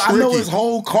is tricky. I know his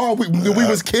whole car, we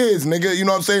was kids, nigga, you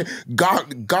know what I'm saying?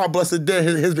 God bless the dead,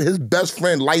 his best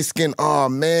friend, light-skinned, oh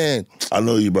man. I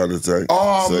know you about to say.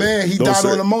 Oh man, he died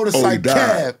on a motorcycle.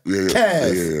 Kev.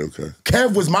 Yeah, okay.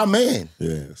 Kev was my man.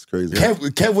 Yeah, it's crazy.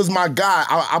 Kev was my guy.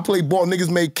 I played ball, niggas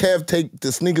made Kev take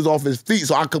the sneakers off his feet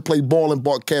so I could play ball and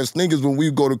bought Kev sneakers when we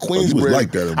would go to Queensbridge. You was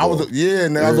like that in ball.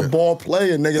 I was a ball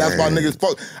player, nigga. That's why niggas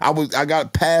fuck. I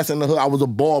got passed in the hood. I was a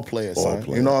ball player, son.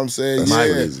 You know what I'm saying? That's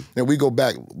crazy. And we go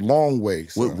back long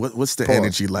ways. What's the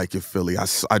energy like in Philly?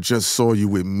 I just saw you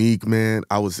with Meek, man.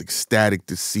 I was ecstatic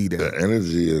to see that. The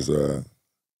energy is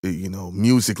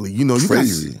musically, you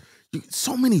crazy.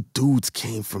 So many dudes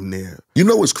came from there. You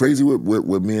know what's crazy with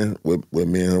me and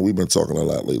him? We've been talking a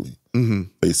lot lately.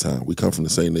 FaceTime. We come from the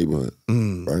same neighborhood,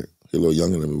 right? He's a little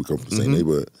younger than me. We come from the same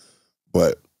neighborhood,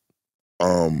 but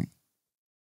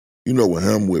with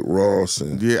him, with Ross,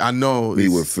 and I know me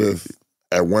with Fifth.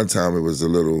 At one time, it was a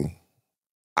little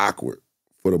awkward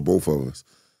for the both of us,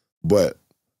 but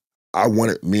I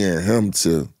wanted me and him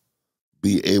to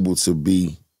be able to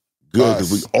be good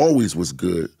because we always was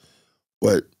good,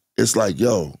 but it's like,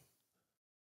 yo,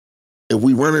 if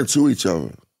we run into each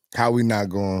other, how we not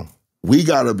going? We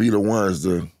gotta be the ones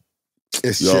to.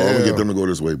 I'm gonna get them to go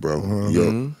this way, bro.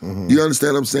 You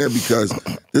understand what I'm saying? Because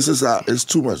this is it's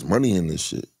too much money in this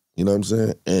shit. You know what I'm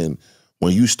saying? And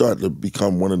when you start to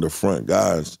become one of the front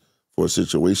guys for a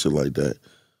situation like that,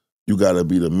 you gotta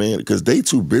be the man because they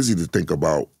too busy to think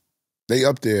about. They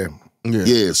up there.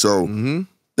 Yeah. So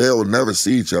they'll never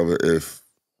see each other if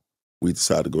we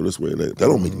decide to go this way. That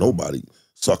don't make nobody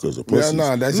suckers or pussies.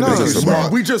 That's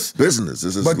smart. We just business.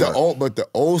 But the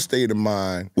old state of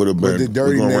mind would have been the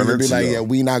dirty niggas would be like,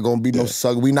 we not gonna be no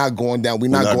sucker. We not going down. We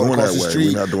not going across the street.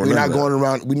 We not going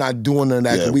around. We not doing none of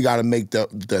that. Cause we got to make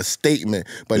the statement.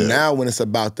 But now when it's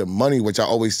about the money, which I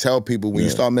always tell people, when you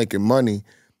start making money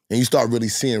and you start really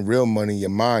seeing real money,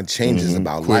 your mind changes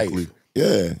about life.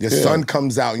 Yeah, your son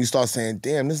comes out and you start saying,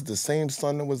 "Damn, this is the same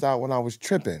son that was out when I was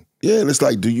tripping." Yeah, and it's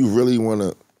like, do you really want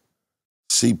to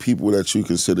see people that you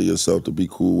consider yourself to be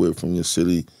cool with from your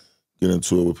city get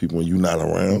into it with people when you're not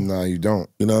around? No, you don't.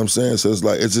 You know what I'm saying? So it's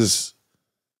like, it's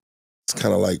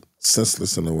kind of like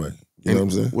senseless in a way. You know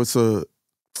what I'm saying?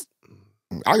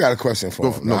 I got a question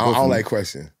for him. I don't like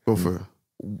questions. Go for it.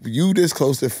 You this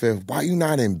close to Fifth, why you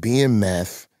not in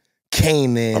BMF?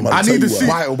 Kanan. I need to see.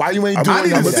 Why you ain't doing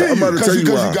that? I'm about to tell you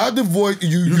why. Because you got the voice.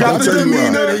 You got the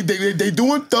demeanor. They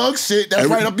doing thug shit. That's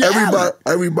right up your alley.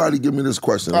 Everybody give me this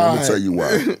question. Let me tell you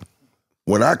why.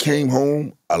 When I came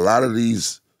home, a lot of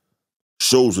these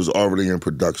shows was already in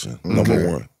production,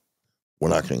 number one,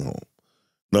 when I came home.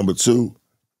 Number two,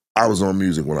 I was on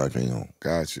music when I came home.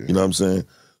 Gotcha. You know what I'm saying?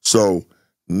 So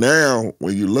now,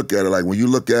 when you look at it, like when you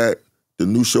look at the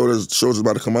new shows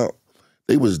about to come out,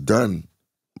 they was done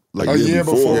like a year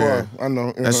before. I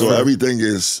know. And so everything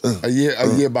is a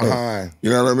year behind. You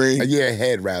know what I mean? A year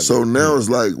ahead, rather. So now it's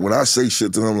like when I say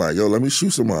shit to them, like, yo, let me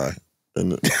shoot somebody.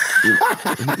 And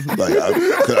like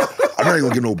I'm not even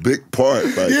gonna get no big part.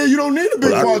 Like, yeah, you don't need a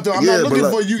big part though. I'm not looking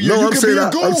for you. No, you I'm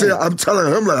saying I'm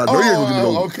telling him like I know you ain't gonna give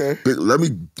me no. Okay. Big, let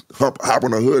me hop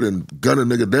on the hood and gun a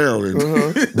nigga down and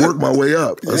work my way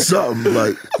up or something.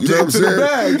 Like, you know what I'm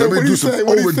saying? Let me do some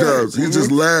overdubs. He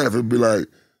just laugh and be like,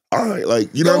 all right, like,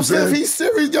 you know what I'm saying? If he's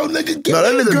serious, yo, nigga, get no,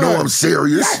 that nigga gun. know I'm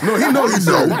serious. No, he knows he's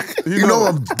serious. He know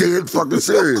I'm dead fucking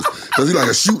serious. Because he like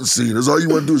a shooting scene. That's all you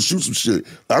want to do is shoot some shit.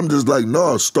 I'm just like,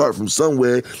 no, start from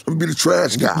somewhere. Let me be the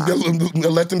trash guy.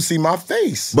 Let them see my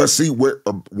face. But see,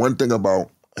 one thing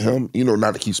about him, you know,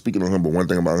 not to keep speaking on him, but one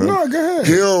thing about him. No, go ahead.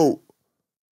 He'll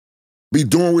be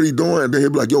doing what he doing, and then he'll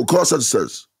be like, yo, call such and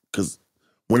such. Because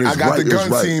when it's I got right, the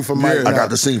gun scene for Mike. I got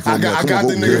the scene for him. I got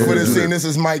the nigga for this scene. This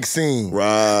is Mike's scene.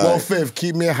 Right. Well, Fifth,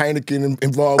 keep me and Heineken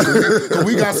involved because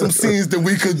we got some scenes that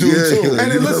we could do too. And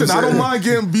then listen, I don't mind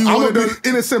getting one of the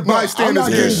innocent bystanders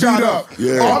getting shot up.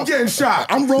 Yeah. Oh, I'm getting shot.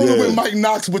 I'm rolling with Mike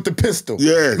Knox with the pistol.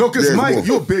 Yeah. No, because Mike,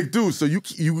 you're a big dude, so you're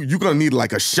gonna need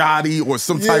like a shotty or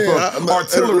some type of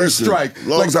artillery strike. As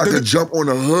long as I can jump on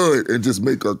the hood and just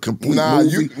make a complete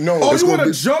movie. Oh, you want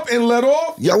to jump and let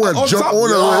off? Yeah, I want to jump on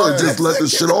the hood and just let the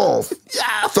shit off.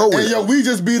 Throw it. And yo, we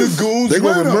just be the goons. They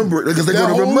gonna remember it because they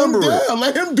gonna remember it. Yeah,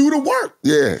 let him do the work.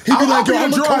 Yeah, he be like, yo, I'm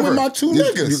gonna come with my two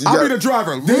niggas. I'll be the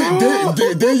driver.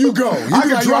 There you go. I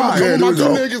can drive. With my two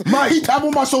niggas. Mike, he tap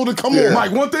on my shoulder. Come on,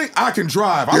 Mike. One thing, I can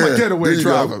drive. I'm a getaway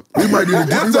driver. We might need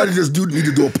to need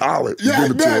to do a pilot. Yeah,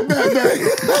 man.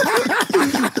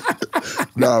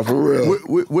 Nah, for real.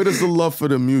 Where does the love for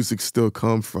the music still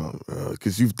come from?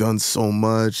 Because you've done so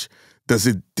much. Does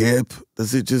it dip?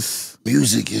 Does it just...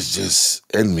 Music is just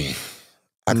in me.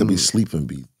 I could be sleeping,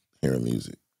 be hearing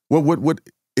music. What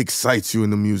excites you in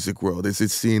the music world? Is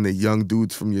it seeing the young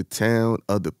dudes from your town,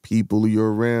 other people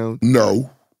you're around? No.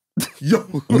 Yo.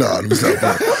 Nah,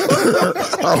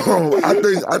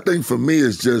 I think for me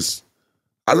it's just,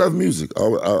 I love music. I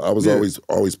was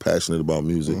always passionate about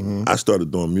music. I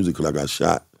started doing music because I got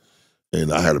shot.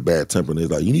 And I had a bad temper, and they're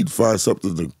like, you need to find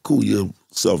something to cool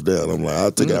yourself down. I'm like, I'll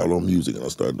take it out on music, and I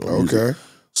started doing music.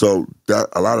 So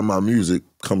a lot of my music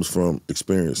comes from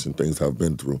experience and things I've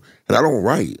been through. And I don't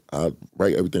write. I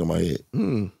write everything in my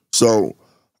head. So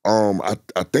I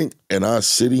think in our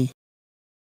city,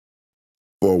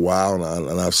 for a while,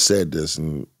 and I've said this,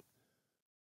 and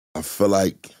I feel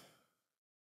like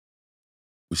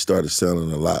we started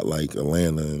sounding a lot like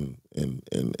Atlanta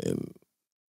and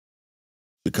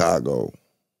Chicago.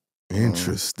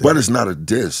 Interesting. But it's not a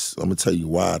diss. I'm gonna tell you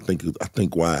why. I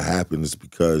think why it happened is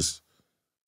because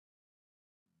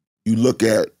you look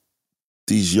at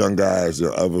these young guys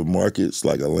in other markets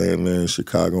like Atlanta and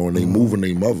Chicago, and they moving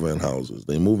their mother in houses.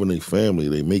 They moving their family.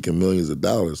 They making millions of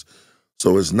dollars.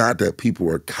 So it's not that people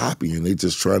are copying. They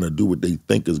just trying to do what they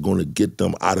think is going to get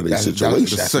them out of their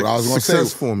situation. That's what I was going to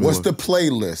say. What's the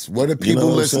playlist? What are people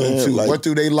listening to? Like, what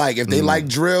do they like? If they like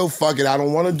drill, fuck it. I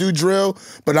don't want to do drill,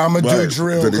 but I'm going to do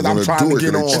drill because I'm trying to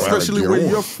get on. Especially where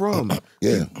you're from.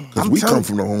 Yeah, because we come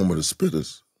from the home of the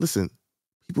spitters. Listen,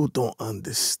 people don't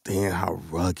understand how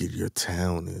rugged your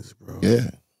town is, bro.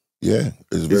 Yeah.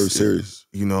 It's very serious.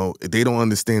 You know, they don't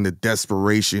understand the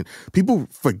desperation. People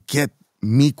forget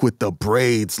Meek with the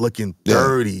braids looking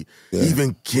dirty.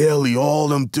 Even Gilly, all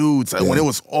them dudes. Like when it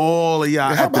was all of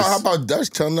y'all. How about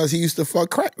Dutch telling us he used to fuck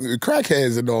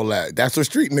crackheads and all that? That's what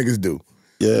street niggas do.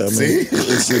 Yeah, I mean,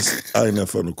 it's just, I ain't never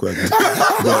fucking no crackhead.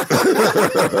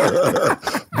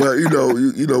 But you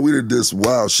know, we did this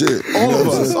wild shit.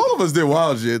 All of us did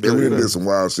wild shit. Yeah, we did some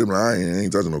wild shit, but I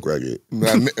ain't touching no crackhead.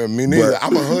 Me neither.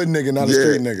 I'm a hood nigga, not a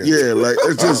street nigga. Yeah, like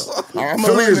it's just I'm a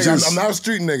hood nigga. I'm not a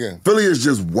street nigga. Philly is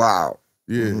just wild.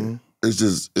 Yeah. It's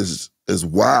just it's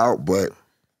wild, but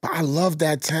I love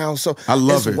that town. So I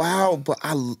love it. It's wild, but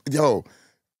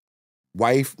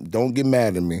wife, don't get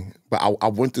mad at me. But I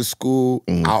went to school.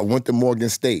 I went to Morgan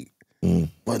State.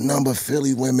 But number of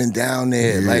Philly women down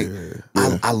there,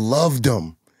 I loved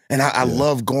them. And I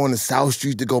love going to South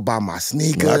Street to go buy my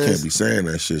sneakers. Well, I can't be saying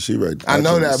that shit. She right. I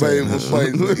know that, but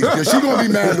she gonna be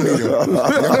mad at me though.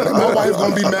 My wife's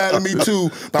gonna be mad at me too.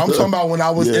 But I'm talking about when I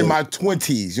was in my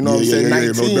 20s. You know what I'm saying?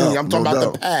 19. No I'm talking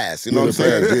about the past. You know what I'm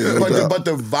saying? But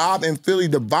the vibe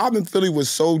in Philly was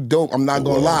so dope. I'm not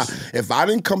gonna lie. If I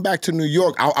didn't come back to New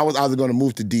York, I was either gonna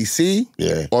move to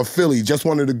DC or Philly. Just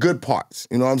one of the good parts.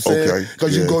 You know what I'm saying?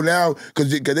 Because you go down,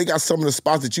 because they got some of the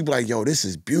spots that you be like, yo, this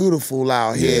is beautiful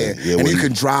out here. And you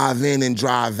can drive in and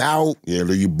drive out. Yeah,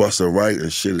 then you bust a right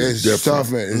and shit is different.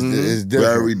 It's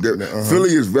different. Very different.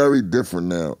 Philly is very different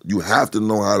now. You have to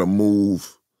know how to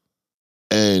move,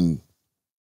 and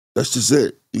that's just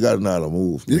it. You got to know how to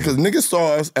move. Yeah, because niggas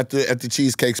saw us at the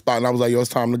cheesecake spot, and I was like, yo, it's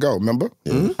time to go, remember?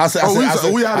 Yeah. I saw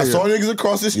niggas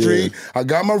across the street. Yeah. I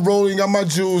got my rolling, got my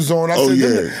jewels on. I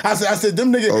said,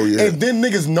 them niggas, and then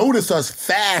niggas notice us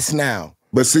fast now.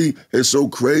 But see, it's so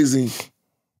crazy.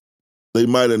 They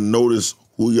might have noticed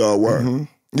who y'all were.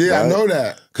 Yeah, right? I know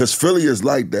that. Because Philly is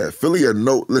like that. Philly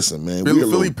listen, man, we a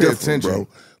little different, bro.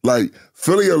 Like,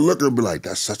 Philly will look and be like,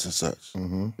 that's such and such.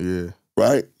 Yeah.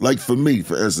 Right? Like for me,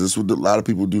 for instance, this is what a lot of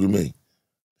people do to me.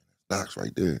 Knox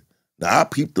right there. Now, I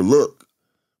peep the look,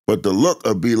 but the look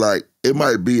will be like, it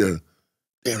might be a,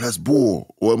 damn, that's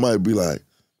bull. Or it might be like,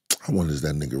 I wonder is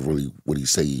that nigga really what he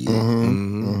say he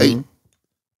is. Hey,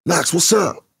 Knox, what's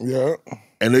up? Yeah.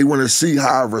 And they want to see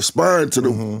how I respond to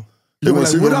them. They want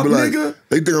to see what up, like, nigga?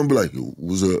 They think I'm be like, yo,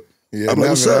 what's up? Yeah, I'm like,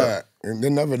 what's up? And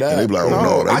then never that. And they be like, oh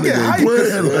no, that nigga ain't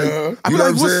playing. Like, I be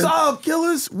like, what's up,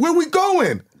 killers? Where we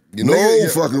going? No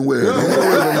fucking way. This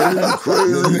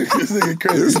nigga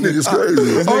crazy. This nigga's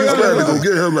crazy. I'm trying to go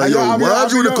get him like, yo, why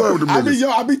you in the car with the niggas?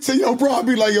 I be telling yo, bro, I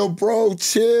be like, yo, bro,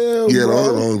 chill, yeah,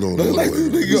 bro. Don't.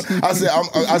 I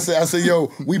said,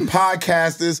 yo, we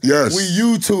podcasters. Yes. We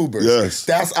YouTubers. Yes.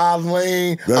 That's our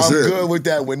lane. I'm good with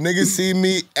that. When niggas see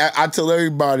me, I tell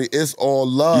everybody, it's all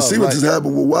love. You see what just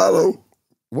happened with Wallow?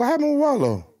 What happened with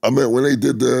Wallow? I mean, when they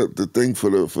did the thing for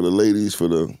the ladies, for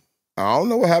the... I don't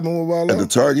know what happened with Wallow. At the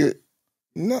Target?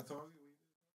 No.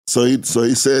 So he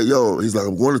said, yo, he's like,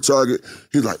 I'm going to Target.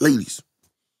 He's like, ladies,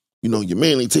 you know, your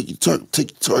man ain't take your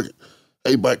Target.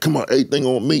 Everybody, come on, everything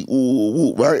on me,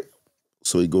 woo, right?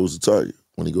 So he goes to Target.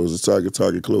 When he goes to Target,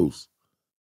 Target closed,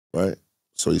 right?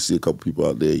 So he see a couple people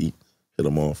out there, he hit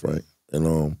them off, right?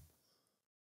 And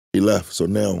he left. So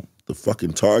now the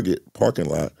fucking Target parking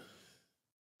lot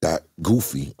got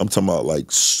goofy. I'm talking about like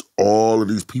all of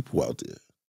these people out there.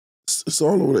 It's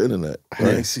all over the internet. Right?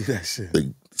 I didn't see that shit.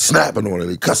 They snapping on it.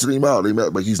 They cussing him out.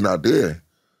 But he's not there.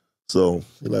 So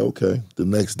he's like, okay. The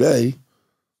next day,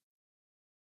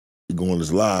 he go on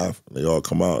this live, and they all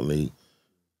come out, and they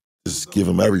just give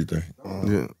him everything.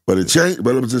 Yeah. But it changed.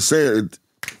 But I'm just saying,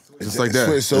 it's like that.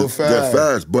 It's so fast. That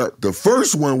fast. But the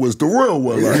first one was the real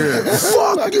one. Like,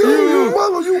 fuck you,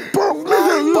 mother, you punk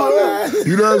nigga.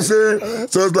 You know what I'm saying?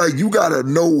 So it's like, you got to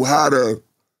know how to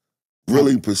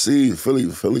really perceive Philly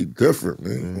different,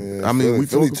 man. Yeah, I mean,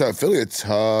 Philly a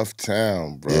tough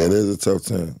town, bro. Yeah, it is a tough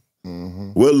town.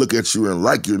 We'll look at you and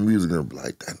like your music and be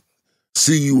like, that.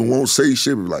 See you and won't say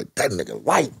shit, be like, that nigga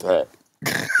like that.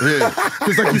 Yeah,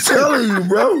 because like I'm telling you,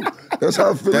 bro. That's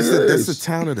how Philly is. That's the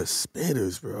town of the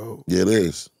spitters, bro. Yeah, it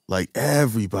is. Like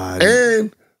everybody.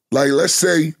 And like, let's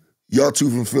say y'all two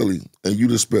from Philly and you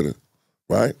the spitter,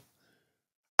 right?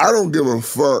 I don't give a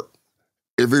fuck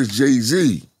if it's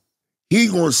Jay-Z. He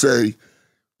gonna say,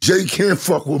 Jay can't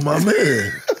fuck with my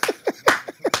man.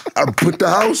 I put the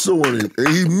house on it, and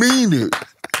he mean it.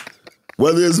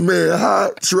 Whether it's man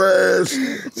hot, trash,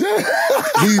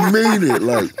 he mean it.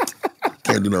 Like,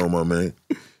 can't do nothing with my man.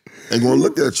 Ain't gonna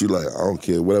look at you like, I don't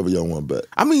care, whatever y'all want back.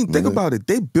 I mean, think about it.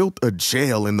 They built a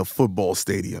jail in the football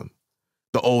stadium.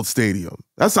 The old stadium.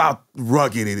 That's how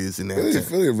rugged it is in that town.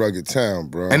 Philly a rugged town,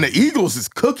 bro. And the Eagles is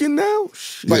cooking now?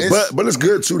 But it's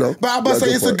good too, though. But I'm about to say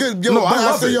it's a good, yo, no, I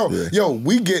love it. Yo,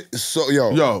 we get so,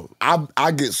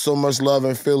 I get so much love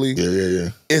in Philly. Yeah.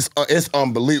 It's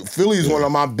unbelievable. Philly is one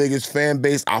of my biggest fan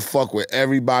base. I fuck with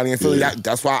everybody in Philly.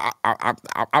 That's why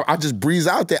I just breeze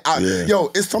out there.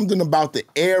 Yo, it's something about the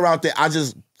air out there. I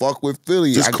just fuck with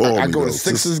Philly. Just call me, I go to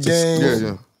Sixers games.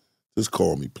 Yeah. Just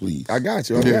call me, please. I got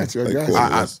you.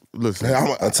 Listen,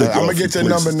 I'm gonna get your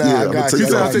number now. Yeah, I got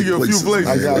you. I'll take you a few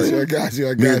places. I got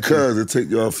you. Me and Cuz will take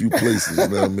y'all a few places. You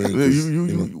know what I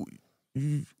mean?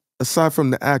 You aside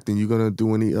from the acting, you gonna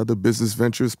do any other business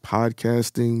ventures,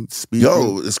 podcasting, speaking?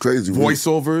 Yo, it's crazy.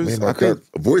 Voiceovers.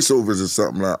 Voiceovers is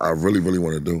something I really, really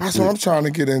want to do. That's what I'm trying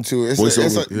to get into. It's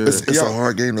a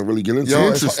hard game to really get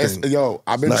into.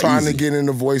 I've been trying to get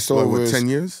into voiceovers. What, 10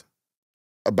 years?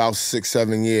 About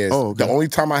 6-7 years. Oh, okay. The only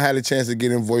time I had a chance to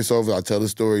get in voiceover, I'll tell the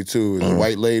story too. It was a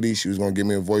white lady. She was gonna give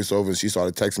me a voiceover, and she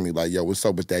started texting me like, "Yo, what's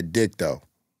up with that dick though?"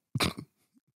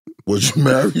 Was you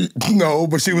married? No,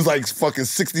 but she was like fucking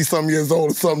 60-some years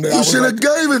old or something. You should have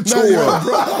gave it to her.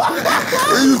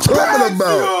 What are you talking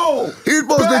about?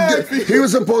 He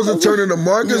was supposed to turn into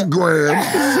Marcus Graham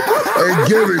and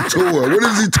give it to her. What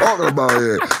is he talking about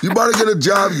here? You about to get a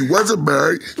job. You wasn't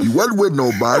married. You wasn't with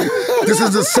nobody. This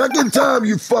is the second time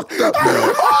you fucked up,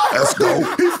 man. Let's go.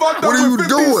 He fucked up with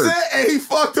 50 Cent and he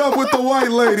fucked up with the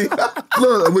white lady.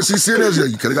 Look, when she said that,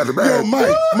 you could have got the bag. Yo,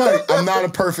 Mike, I'm not a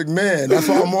perfect man. That's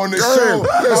why I'm on this show.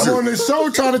 I'm on this show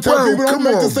trying to tell people don't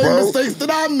make the same mistakes that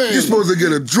I made. You're supposed to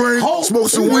get a drink, smoke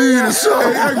some weed and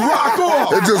something. And rock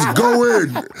off. And just go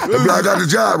in. And be like, I got the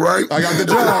job, right? I got the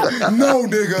job. No,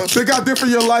 nigga. Think how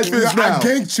different your life is now. I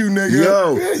ganked you, nigga.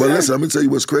 Yo, but listen, let me tell you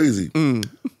what's crazy.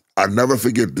 I never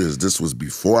forget this. This was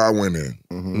before I went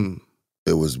in.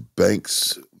 It was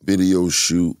Banks' video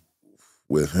shoot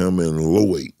with him and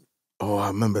Lloyd. Oh, I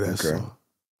remember that song.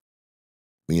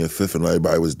 Me and Fifth and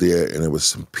everybody was there, and there was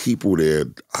some people there.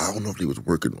 I don't know if they was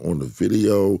working on the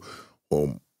video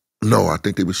or no, I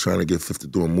think they was trying to get Fifth to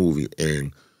do a movie.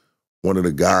 And one of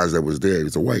the guys that was there, he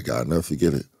was a white guy, I'll never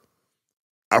forget it.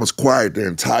 I was quiet the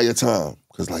entire time.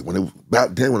 Because like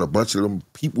back then when a bunch of them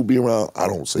people be around, I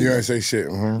don't say You ain't say shit.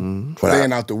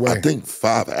 Staying out the way. I think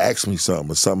Five asked me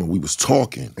something or something. We was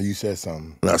talking. And you said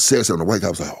something. And I said something. The white guy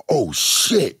was like, oh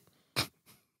shit.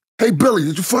 Hey Billy,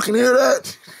 did you fucking hear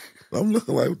that? I'm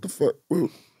looking like, what the fuck?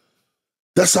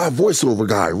 That's our voiceover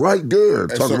guy right there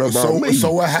talking about me.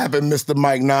 So what happened, Mr.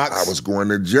 Mike Knox? I was going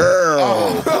to jail.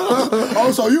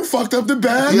 Oh, so you fucked up the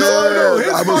bag? Yeah,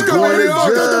 I was going to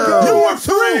jail. You were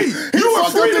free. You were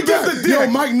free to get the dick. Yo,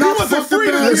 Mike Knox fucked the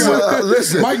bag.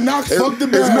 Listen. Mike Knox fucked the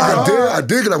bag. I did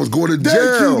because I was going to jail.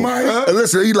 Thank you, Mike. And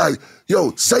listen, he like,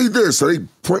 yo, say this. So they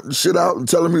printing shit out and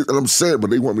telling me, and I'm saying,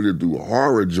 but they want me to do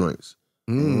horror joints.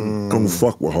 I don't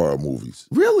fuck with horror movies.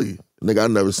 Really? Nigga, I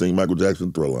never seen Michael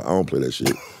Jackson Thriller. I don't play that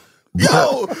shit.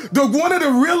 Yo, one of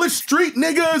the realest street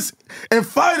niggas and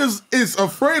fighters is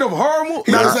afraid of horror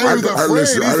movies.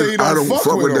 I don't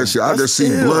fuck with that shit. I just see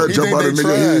blood jump out of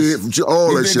nigga head,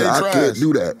 all that shit. I can't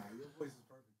do that.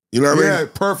 You know what I mean? Yeah,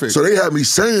 perfect. So they had me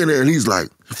saying it, and he's like,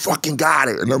 you fucking got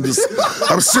it. And I'm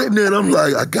sitting there, and I'm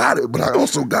like, I got it, but I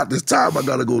also got this time I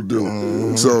gotta go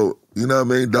do. So, you know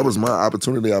what I mean? That was my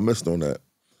opportunity. I missed on that.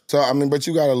 So, I mean, but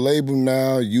you got a label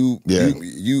now. You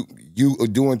are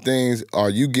doing things. Are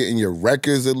you getting your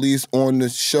records at least on the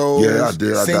show? Yeah, I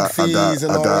did.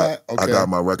 I got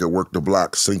my record, Work the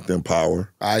Block, Synced in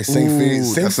Power. All right, Sync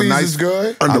Fees. Sync Fees is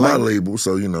good. Under my label,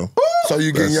 so you know. So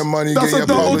you getting your money, that's getting a your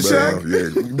double publishing.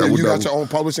 check. You got your own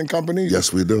publishing company?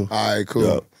 Yes, we do. All right, cool.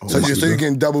 Yeah. So you're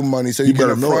getting double money. So you get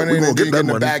the front end and you getting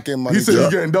the back end money. He said you're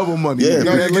getting double money. Yeah,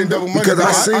 you're getting double money. Because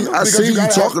I seen you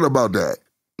talking about that.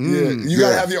 Yeah, you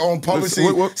gotta have your own publishing.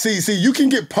 See, you can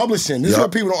get publishing. This is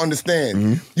what people don't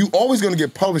understand. You always gonna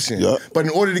get publishing, but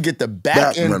in order to get the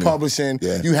back end publishing,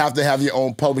 you have to have your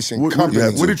own publishing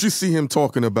company. What did you see him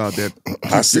talking about that?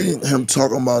 I seen him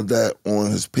talking about that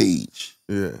on his page.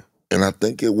 Yeah, and I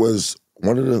think it was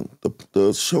one of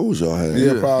the shows y'all had.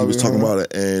 Yeah, probably. He was talking about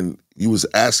it, and you was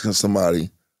asking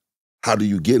somebody, "How do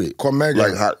you get it?" Cormega.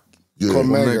 Like how? Yeah,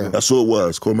 Cormega. That's who it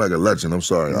was. Cormega, legend. I'm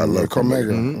sorry, I love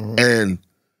Cormega. And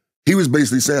he was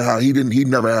basically saying how he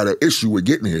never had an issue with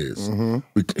getting his.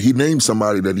 He named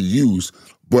somebody that he used,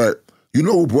 but you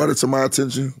know who brought it to my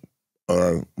attention?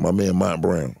 My man Mont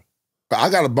Brown. I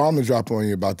got a bomb to drop on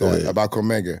you about that, about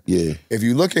Cormega. Yeah. If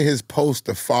you look at his post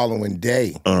the following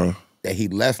day, that he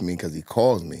left me because he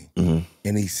called me,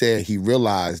 and he said he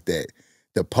realized that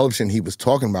the publishing he was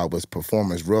talking about was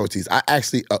performance royalties. I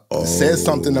actually said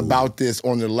something about this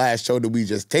on the last show that we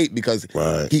just taped because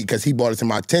he brought it to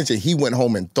my attention. He went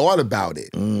home and thought about it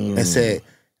and said,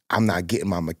 I'm not getting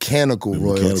my mechanical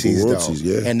royalties though.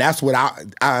 Yeah. And that's what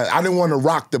I didn't want to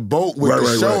rock the boat with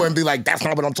the show and be like, that's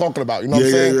not what I'm talking about. You know what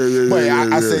I'm saying? But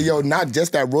I said, yo, not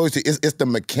just that royalty, it's the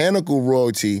mechanical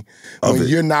royalty when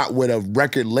you're not with a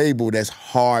record label that's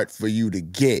hard for you to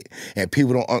get. And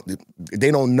people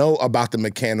don't know about the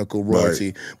mechanical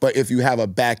royalty. But if you have a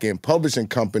back-end publishing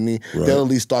company, they'll at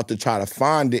least start to try to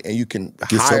find it and you can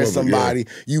hire somebody.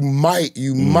 You might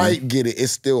get it.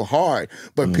 It's still hard.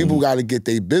 But people got to get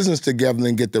their business together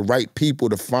and get the right people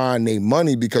to find their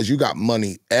money because you got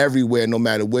money everywhere, no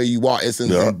matter where you are. It's in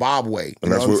Zimbabwe. You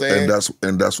know what I'm saying?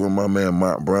 And that's what my man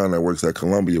Mont Brown that works at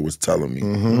Columbia was telling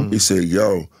me. He said,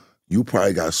 yo, you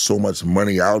probably got so much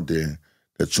money out there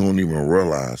that you don't even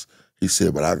realize. He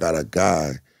said, but I got a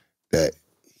guy that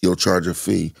he'll charge a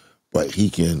fee, but he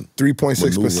can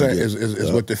 3.6%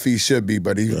 is what the fee should be.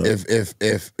 But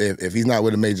if he's not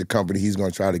with a major company, he's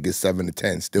going to try to get 7 to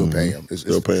 10. Still pay him.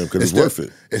 Still pay him because it's worth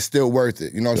it. It's still worth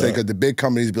it. You know what I'm saying? Because the big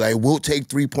companies be like, we'll take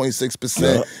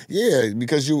 3.6%. Yeah,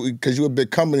 because you're a big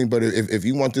company. But if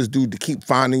you want this dude to keep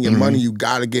finding your money, you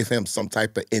got to give him some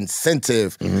type of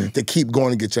incentive to keep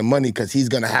going to get your money because he's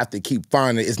going to have to keep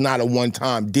finding it. It's not a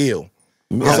one-time deal.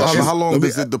 How long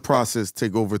does the process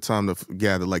take over time to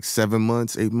gather? Like 7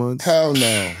 months, 8 months? Hell no,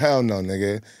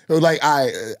 nigga. It was like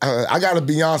I got a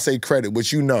Beyonce credit,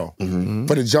 which you know,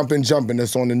 for the Jumpin' Jumpin'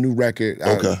 that's on the new record.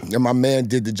 Okay. And my man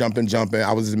did the Jumpin' Jumpin'.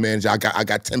 I was his manager. I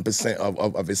got 10%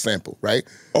 of his sample, right?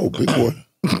 Oh, big boy.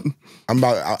 I'm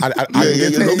about. I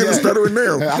don't get a stuttering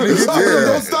now. I didn't get paid.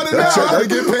 Don't stutter now. I didn't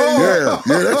get paid. Yeah,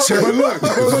 that check.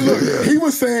 But look, he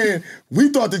was saying we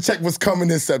thought the check was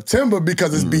coming in September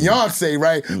because it's Beyonce,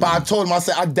 right? But I told him, I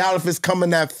said, I doubt if it's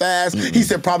coming that fast. He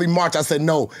said probably March. I said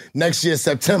no, next year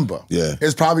September. Yeah,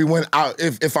 it's probably when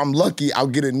if I'm lucky, I'll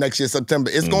get it next year September.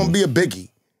 It's gonna be a biggie.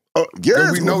 Oh,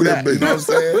 yeah, we know that. You know what I'm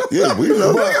saying? Yeah, we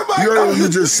know that. You heard what you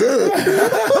just said.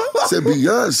 Said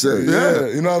Beyonce.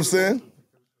 Yeah, you know what I'm saying?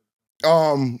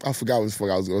 I forgot what the fuck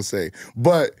I was gonna say.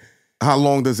 But how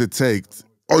long does it take?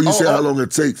 Oh, you said how long it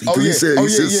takes. He said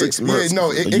 6 months. Yeah,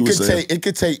 no, it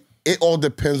could take. It all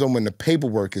depends on when the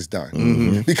paperwork is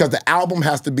done. Because the album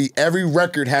has to be, every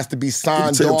record has to be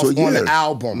signed off on the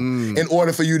album in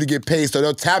order for you to get paid. So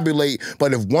they'll tabulate,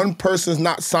 but if one person's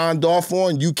not signed off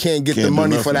on, you can't get the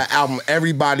money for that album.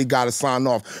 Everybody got to sign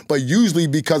off. But usually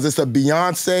because it's a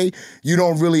Beyonce, you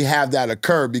don't really have that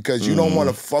occur because you don't want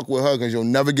to fuck with her because you'll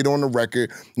never get on the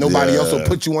record. Nobody else will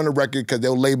put you on the record because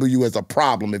they'll label you as a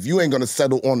problem. If you ain't going to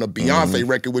settle on the Beyonce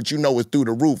record, which you know is through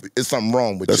the roof, it's something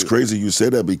wrong with you. That's crazy you say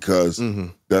that because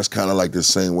that's kind of like the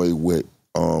same way with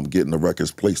getting the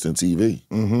records placed in TV.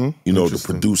 You know, the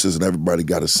producers and everybody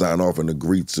got to sign off and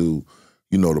agree to,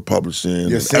 you know, the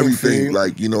publishing and everything,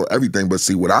 like, you know, everything. But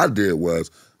see, what I did was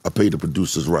I paid the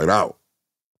producers right out.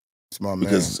 It's my man.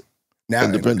 Because now,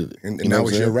 independent. And now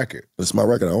it's your record. It's my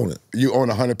record. I own it. You own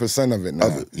 100% of it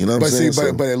now. You know what I'm saying?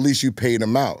 See, but at least you paid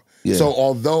them out. Yeah. So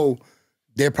although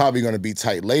they're probably going to be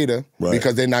tight later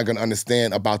because they're not going to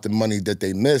understand about the money that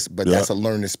they missed, but that's a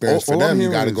learning experience for them.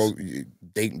 You got to go,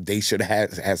 they should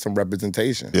have had some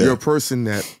representation. You're a person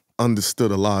that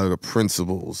understood a lot of the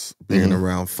principles being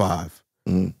around Five.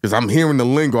 Because I'm hearing the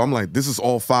lingo. I'm like, this is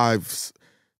all Five's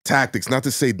tactics. Not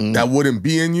to say that wouldn't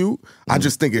be in you. I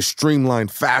just think it's streamlined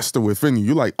faster within you.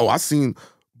 You're like, oh, I seen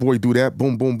boy do that,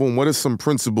 boom, boom, boom. What are some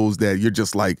principles that you're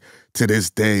just like, to this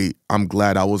day, I'm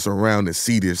glad I was around to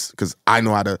see this because I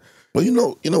know how to. Well, you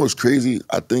know what's crazy?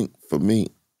 I think for me,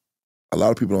 a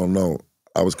lot of people don't know,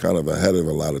 I was kind of ahead of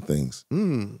a lot of things.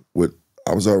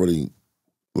 I was already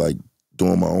like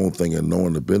doing my own thing and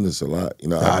knowing the business a lot. You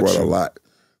know, I brought a lot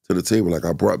to the table. Like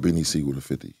I brought Beanie Siegel to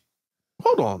 50.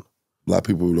 Hold on. A lot of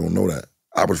people don't know that.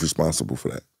 I was responsible for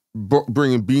that.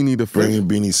 Bringing Beanie to 50? Bringing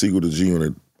Beanie Siegel to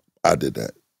G-Unit, I did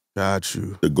that. Got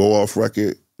you. The Go Off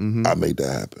record, I made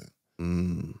that happen.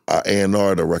 I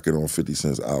A&R the record on 50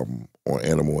 Cent's album on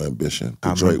Animal Ambition.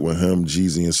 The joint with him,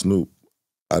 Jeezy, and Snoop,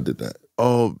 I did that.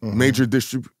 Oh, Major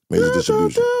Distribution. I did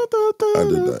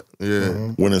that.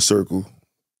 Yeah. Winning Circle,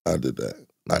 I did that.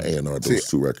 I A&R those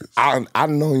two records. I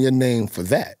know your name for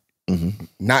that.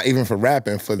 Not even for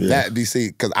rapping, for that DC,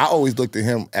 because I always looked at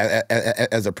him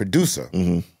as a producer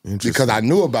because I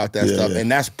knew about that stuff, and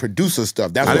that's producer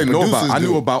stuff. That's what producers do. I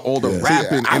knew about all the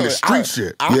rapping and the street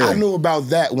shit. I knew about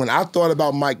that. When I thought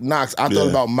about Mike Knox, I thought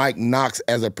about Mike Knox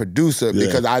as a producer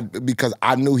because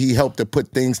I knew he helped to put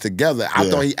things together. I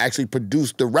thought he actually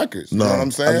produced the records. You know what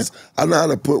I'm saying? I know how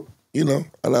to put, I know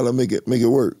how to make it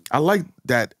work. I like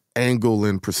that angle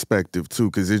and perspective too,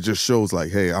 because it just shows like,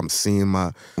 hey, I'm seeing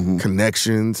my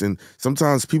connections, and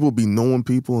sometimes people be knowing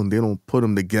people and they don't put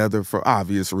them together for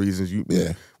obvious reasons.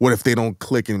 What if they don't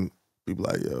click and be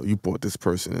like, yo, you brought this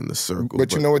person in the circle?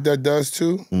 But you know what that does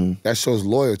too? That shows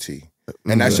loyalty,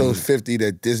 and that shows 50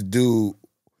 that this dude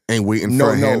ain't waiting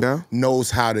for a handout.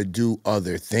 Knows how to do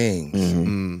other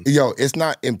things. Yo, it's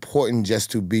not important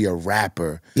just to be a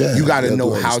rapper. You got to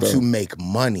know how to make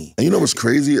money. And you know what's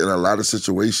crazy? In a lot of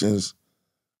situations,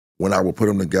 when I would put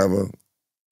them together,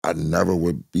 I never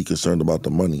would be concerned about the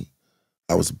money.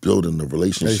 I was building the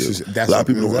relationship. A lot of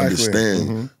people don't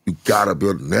understand. You gotta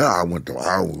build. Now I went to. You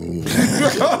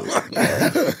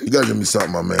gotta give me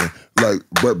something, my man. Like,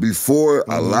 but before,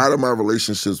 a lot of my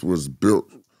relationships was built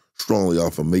strongly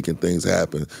off of making things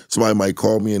happen. Somebody might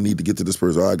call me and need to get to this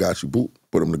person. Oh, I got you. Boop,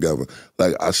 put them together.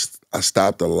 Like I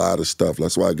stopped a lot of stuff.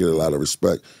 That's why I get a lot of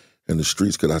respect in the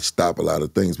streets, because I stop a lot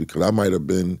of things, because I might have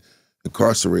been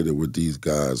incarcerated with these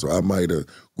guys, or I might have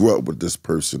grew up with this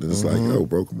person, and it's like, yo,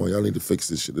 bro, come on, y'all need to fix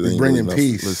this shit. It ain't bringing really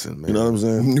peace. Listen, man. You know what I'm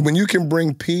saying? When you can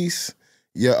bring peace,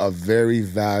 you're a very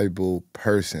valuable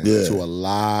person to a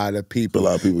lot of people.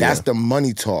 That's the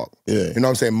money talk. You know what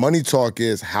I'm saying? Money talk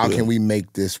is, how can we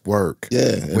make this work?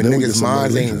 When niggas'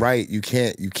 minds ain't right, you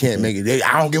can't make it.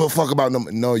 I don't give a fuck about them.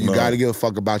 No, you got to give a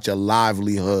fuck about your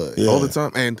livelihood. All the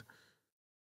time. And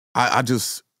I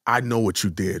I know what you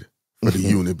did for the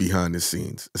unit behind the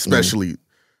scenes, especially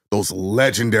those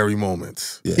legendary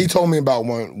moments. Yeah. He told me about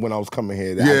one when I was coming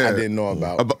here that I didn't know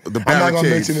about. The barricade. I'm not going to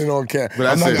mention it on camera.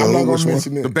 I'm not going to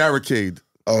mention it. The barricade.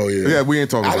 Oh, yeah. Yeah, we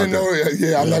ain't talking about that. I didn't know.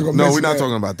 Yeah, I'm not going to mention that. No, we're not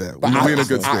talking about that. We're in a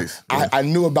good space. I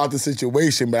knew about the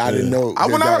situation, but I didn't know. I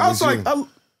was like,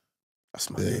 that's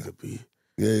my nigga, B.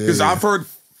 Because I've heard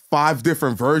 5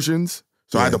 different versions,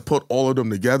 so I had to put all of them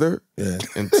together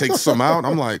and take some out.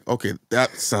 I'm like, okay,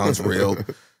 that sounds real.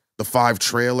 The 5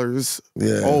 trailers.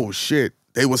 Yeah. Oh, shit.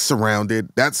 They were surrounded.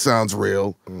 That sounds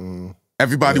real.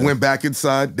 Everybody went back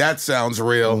inside. That sounds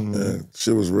real.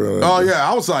 Shit was real. Oh, yeah.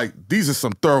 I was like, these are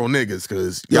some thorough niggas.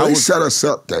 Because they set us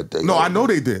up that day. No, I know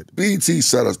they did. BET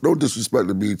set us. No disrespect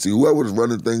to BET. Whoever was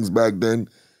running things back then,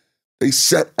 they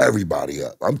set everybody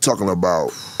up. I'm talking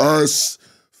about us,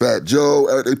 Fat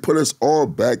Joe. They put us all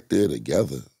back there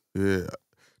together. Yeah.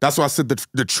 That's why I said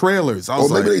the trailers. I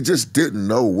was maybe they just didn't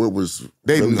know what was.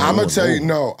 I'm gonna tell you.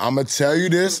 No, I'm gonna tell you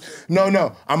this. No,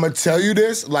 I'm gonna tell you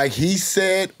this. Like he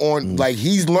said on, like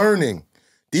he's learning.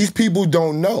 These people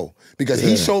don't know because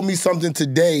he showed me something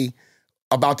today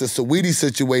about the Saweetie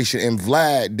situation and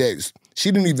Vlad that she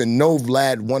didn't even know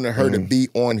Vlad wanted her to be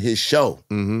on his show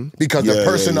because the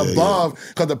person above,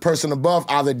 because the person above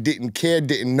either didn't care,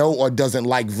 didn't know, or doesn't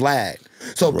like Vlad.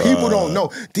 So people don't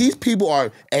know. These people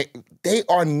are. They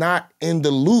are not in the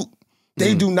loop.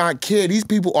 They do not care. These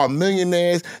people are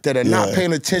millionaires that are not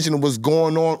paying attention to what's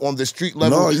going on the street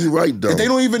level. No, you're right, though. They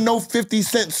don't even know 50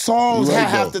 Cent songs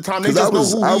half the time. They just know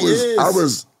who he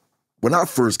is. When I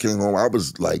first came home, I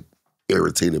was like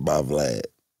irritated by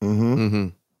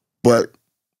Vlad. But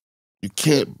you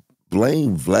can't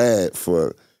blame Vlad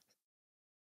for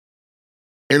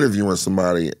interviewing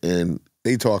somebody and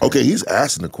they talking. Okay, he's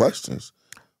asking the questions.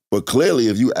 But clearly,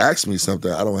 if you ask me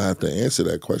something, I don't have to answer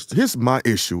that question. Here's my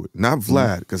issue, not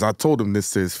Vlad, because I told him this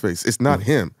to his face. It's not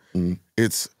him.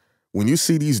 It's when you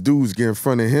see these dudes get in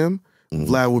front of him,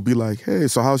 Vlad would be like, hey,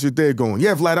 so how's your day going?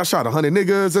 Yeah, Vlad, I shot 100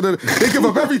 niggas. They give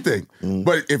up everything.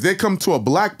 But if they come to a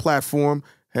black platform,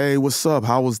 hey, what's up?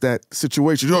 How was that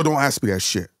situation? Yo, don't ask me that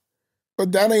shit.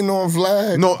 But that ain't on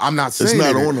Vlad. No, I'm not saying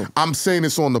it's not on him. I'm saying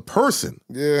it's on the person.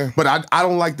 Yeah. But I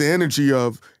don't like the energy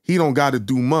of he don't got to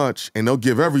do much and they'll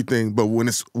give everything. But when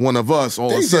it's one of us,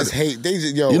 all of a sudden, just hate. They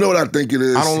just You know what I think it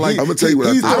is? I don't like. I'm gonna tell you what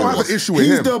I think. I don't have an issue with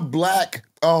him. He's the black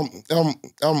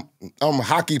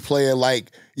hockey player like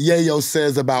Yayo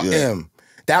says about M.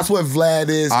 That's what Vlad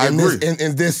is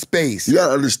in this space. You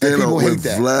gotta understand people with hate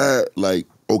that. Vlad, like,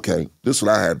 okay, this is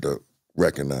what I had to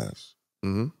recognize.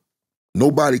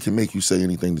 Nobody can make you say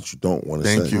anything that you don't want to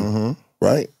say. Thank you.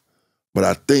 Right? But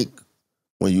I think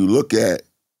when you look at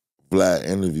Vlad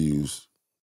interviews,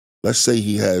 let's say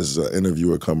he has an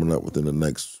interviewer coming up within the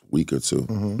next week or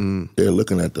two. They're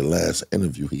looking at the last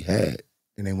interview he had.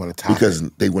 And they want to top because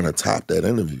they want to top that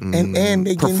interview. And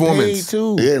they getting paid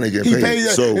too. Yeah, and they get paid.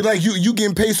 So it's like you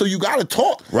getting paid, so you gotta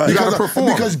talk. Right. You gotta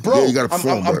perform. Because bro, you gotta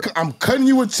perform, I'm cutting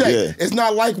you a check. Yeah. It's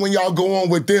not like when y'all go on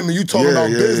with them and you talking about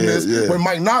business. When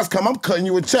Mike Knox come, I'm cutting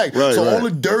you a check. Right, so all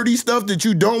the dirty stuff that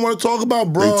you don't want to talk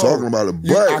about, bro. They talking about it,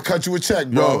 but I cut you a check,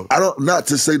 bro. I don't, not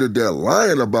to say that they're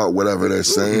lying about whatever they're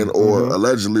saying or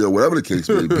allegedly or whatever the case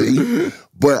may be,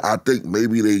 but I think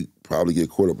maybe they probably get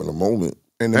caught up in a moment.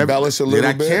 And embellish a little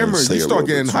that bit. Camera, you start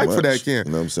getting hyped for that camera.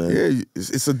 You know what I'm saying? Yeah,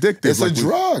 it's addictive. It's a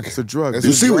drug. It's a drug.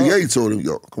 You see what Ye told him?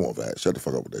 Yo, come on, Vlad, shut the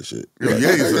fuck up with that shit. Yeah,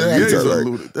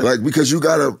 Ye's like, because you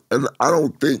gotta, and I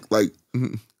don't think, like,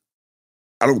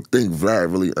 I don't think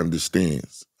Vlad really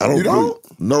understands. You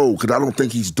don't? No, because I don't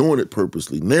think he's doing it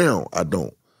purposely. Now, I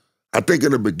don't. I think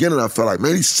in the beginning, I felt like,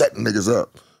 man, he's setting niggas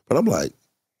up. But I'm like,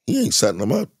 he ain't setting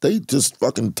them up. They just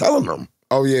fucking telling them.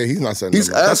 Oh, yeah, he's not saying he's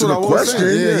asking the question.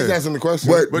 Yeah, he's asking the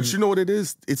question. But you know what it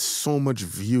is? It's so much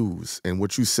views. And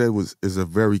what you said is a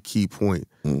very key point.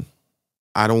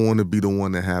 I don't want to be the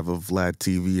one to have a Vlad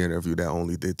TV interview that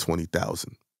only did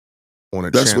 20,000 on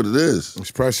a That's what it is.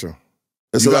 It's pressure.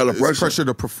 It's a lot of pressure. It's pressure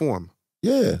to perform.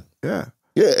 Yeah. Yeah.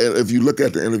 Yeah, and if you look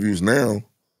at the interviews now,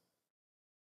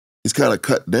 he's kind of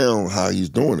cut down how he's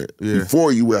doing it. Yeah.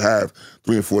 Before you would have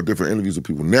 3 or 4 different interviews with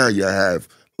people. Now you have,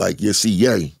 like, your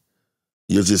CA.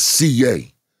 You're just CA.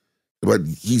 But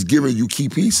he's giving you key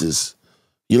pieces.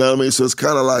 You know what I mean? So it's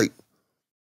kind of like,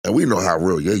 and we know how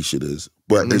real Ye shit is,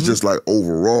 but it's just like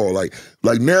overall, like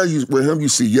now with him you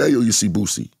see Ye or you see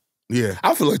Boosie. Yeah.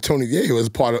 I feel like Tony Yayo is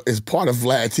part of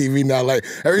Vlad TV now. Like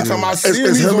every time I see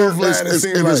him, he's on Vlad.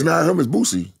 If it's not him, it's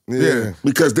Boosie. Yeah.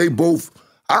 Because they both,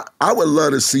 I would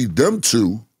love to see them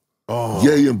two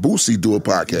Ye and Boosie do a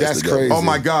podcast That's together. crazy. Oh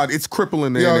my God, it's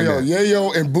crippling the internet.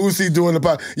 Yayo and Boosie doing the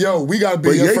podcast. Yo, we gotta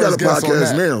be your first guest on that. But Ye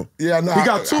got a podcast now. Yeah, I know. He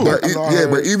got two.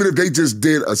 But even if they just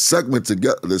did a segment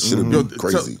together, this should have been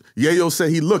crazy. Yayo said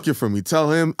he looking for me.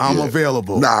 Tell him I'm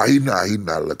available. Nah, he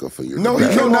not looking for you. No, he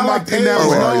came on my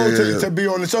page to be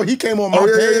on the show. He came on my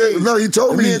page. No, he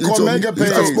told me. I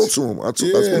spoke to him. I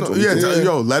spoke to him.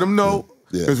 Yo, let him know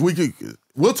because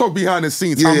we'll talk behind the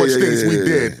scenes how much things we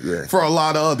did for a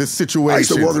lot of other situations. I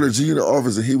used to walk in the G Unit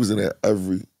office and he was in there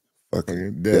every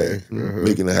fucking day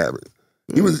making it happen.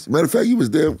 He was, matter of fact, he was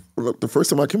there the first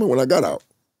time I came in when I got out.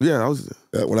 Yeah, I was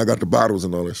there. When I got the bottles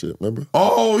and all that shit, remember?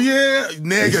 Oh, yeah,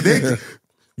 nigga.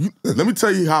 Let me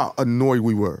tell you how annoyed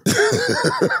we were.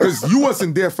 Because you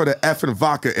wasn't there for the effing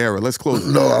vodka era. Let's close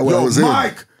it. No, I was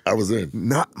Mike. in. I was in.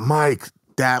 Not Mike.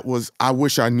 I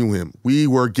wish I knew him. We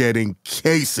were getting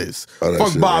cases.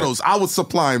 Fuck bottles. Right. I was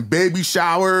supplying baby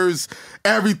showers,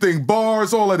 everything,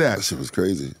 bars, all of that. That shit was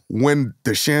crazy. When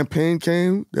the champagne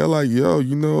came, they're like, yo,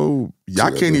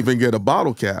 y'all can't even get a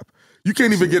bottle cap. You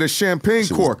can't even get a champagne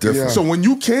cork. So when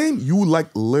you came, you like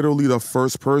literally the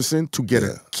first person to get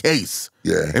a case.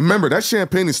 Yeah. And remember, that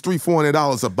champagne is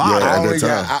 $300-$400 a bottle.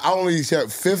 Yeah, I only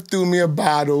said Fifth threw me a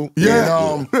bottle.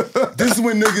 Yeah. And, this is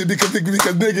when niggas, because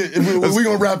nigga, we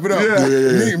gonna wrap it up.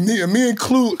 Yeah. Me and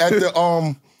Clue at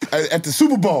the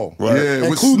Super Bowl. Right. Yeah,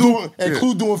 and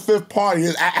Clue doing Fifth party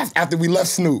after we left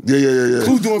Snoop. Yeah.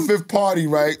 Clue doing Fifth party,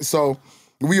 right? So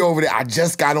we over there. I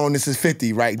just got on. This is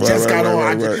 50, right? I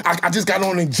just got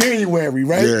on in January,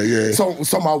 right? Yeah.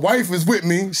 So my wife is with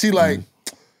me. She like,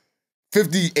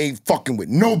 50 ain't fucking with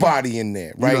nobody in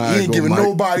there, right? He ain't giving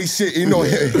nobody shit. You know,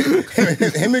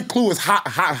 him and Clue is hot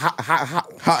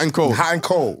and cold. Hot and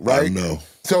cold, right? I know.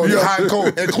 So it's hot and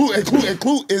cold. And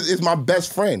Clue is my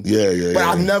best friend. Yeah. But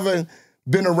I've never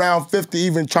been around 50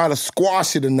 even try to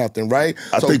squash it or nothing, right?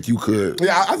 I think you could.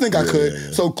 Yeah, I think I could.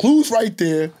 Yeah. So Clue's right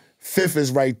there. Fifth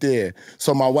is right there.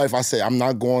 So my wife, I said, I'm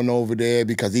not going over there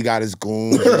because he got his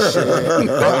goons and shit. I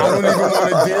don't even want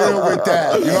to deal with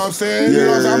that. You know what I'm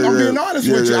saying? I'm being honest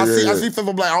with you. I see Fifth,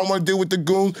 I'm like, I don't want to deal with the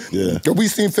goons. Yeah. We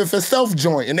seen Fifth at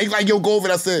self-joint. And they like, yo, go over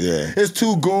there. I said, it's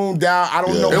too gooned out. I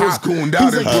don't know how. It was gooned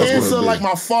out. He's a cancer like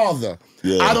my father.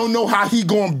 Yeah. I don't know how he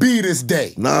gonna be this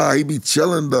day. Nah, he be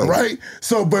chilling though. Right?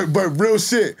 So, but real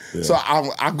shit. Yeah. So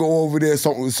I go over there.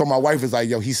 So my wife is like,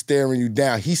 yo, he's staring you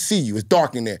down. He see you. It's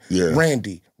dark in there. Yeah.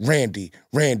 Randy.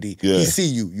 Yeah. He see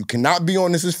you. You cannot be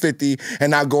on This Is 50.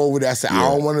 And I go over there. I say, I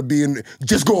don't want to be in.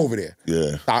 Just go over there.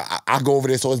 Yeah. I go over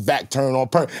there so his back turned on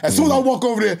purpose. As soon as I walk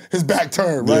over there, his back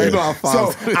turned, right? You know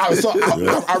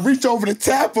I reach over to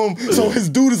tap him. So his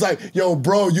dude is like, yo,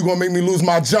 bro, you gonna make me lose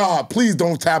my job. Please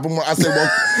don't tap him. I said,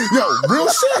 well, yo, real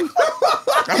shit.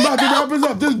 I'm about to wrap this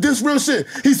up. This real shit.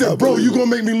 He said, bro, you gonna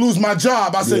make me lose my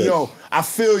job. I said, yo, I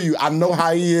feel you. I know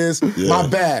how he is. My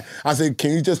bad. I said,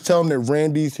 can you just tell him that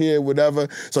Randy's here, whatever?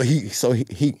 So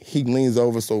he leans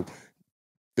over. So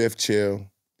Fifth chill.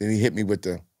 Then he hit me with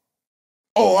the,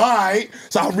 oh, all right.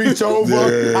 So I reach over.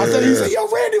 He said, yo,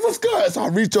 Randy, what's good? So I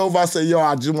reach over. I said, yo,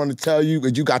 I just want to tell you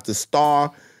that you got the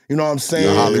star. You know what I'm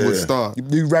saying? Hollywood star.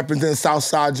 You represent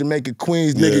Southside Jamaica,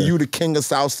 Queens. Nigga, you the king of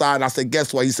Southside. I said,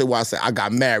 guess what? He said, well, I said, I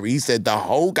got married. He said, the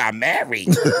hoe got married.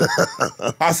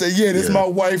 I said, this is my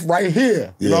wife right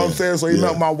here. You know what I'm saying? So he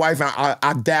met my wife, and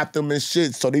I dapped him and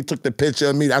shit. So they took the picture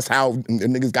of me. That's how the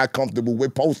niggas got comfortable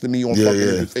with posting me on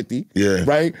fucking 50. Yeah.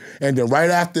 Right? And then right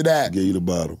after that, gave you the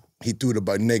bottle. He threw the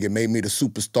bottle. Nigga made me the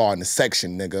superstar in the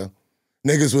section, nigga.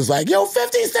 Niggas was like, yo,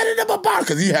 50 sending him a bottle,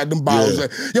 because he had them bottles.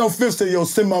 Like, yo, 50 said, yo,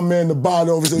 send my man the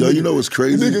bottle over. So yo, you know what's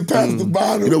crazy? Nigga passed the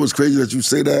bottle. You know what's crazy that you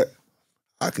say that?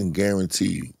 I can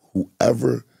guarantee you,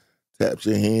 whoever taps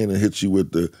your hand and hits you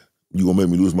with the, you gonna make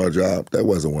me lose my job, that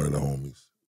wasn't one of the homies.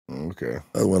 Okay.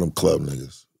 That was one of them club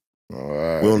niggas. All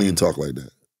right. We don't even talk like that.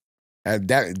 And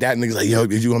that nigga's like, yo,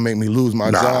 did you gonna make me lose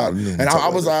my job? And I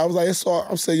was like, it's all,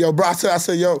 I said, yo, bro, I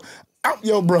said,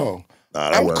 yo, bro.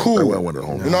 I'm cool. That wasn't one of the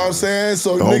homies. You know what I'm saying?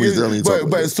 So the niggas,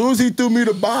 but as soon as he threw me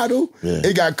the bottle,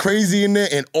 it got crazy in there,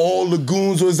 and all the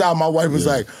goons was out. My wife was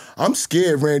like, I'm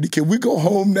scared, Randy. Can we go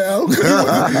home now?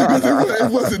 It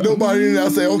wasn't nobody in there. I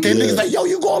said, okay. Niggas like, yo,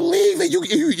 you gonna leave it.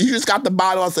 You just got the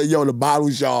bottle. I said, yo, the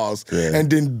bottle's yours. Yeah. And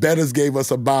then Betters gave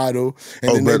us a bottle.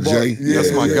 And then Jay.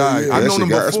 That's my guy. I've known him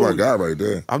before. That's my guy right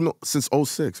there. I've known since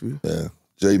 06. Yeah.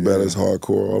 Jay Betters,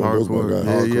 hardcore. All of those my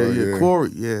guys. Yeah.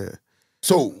 Corey,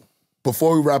 So,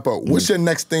 before we wrap up, what's your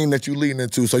next thing that you leading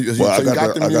into? So you got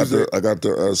the music. I got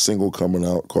the single coming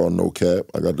out called No Cap.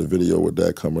 I got the video with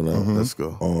that coming out. Let's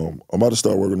go. I'm about to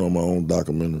start working on my own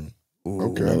documentary. Ooh,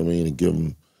 okay. You know what I mean? And give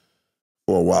them,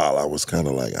 for a while, I was kind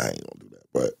of like, I ain't gonna do that.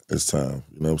 But it's time.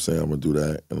 You know what I'm saying? I'm gonna do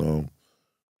that. And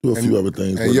Do a few other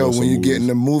things. And yo, when you get in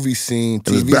the movie scene,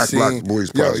 TV scene,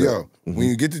 when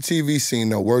you get the TV scene,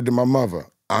 though, word to my mother,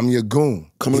 I'm your goon.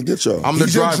 Come and get y'all. I'm the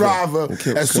driver.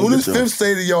 As soon as Fifth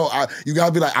say to yo, you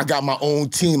gotta be like, I got my own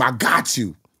team. I got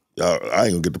you. I ain't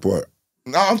gonna get the part.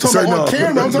 No, I'm talking about on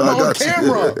camera. I'm talking about on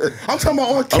camera. I'm talking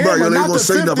about on camera. I'm not gonna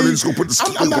say nothing, but just gonna put the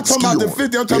ski. I'm not talking about the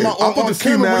 50. I'm talking about on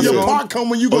camera. When your part come,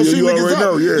 when you go see niggas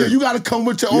up, yeah, you gotta come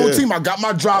with your own team. I got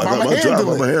my drive. I'm gonna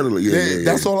handle it. Yeah.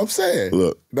 That's all I'm saying.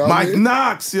 Look, Mike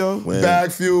Knox, yo.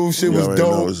 BagFuel, shit was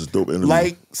dope. This is dope interview.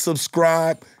 Like,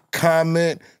 subscribe,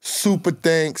 comment, super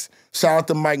thanks. Shout out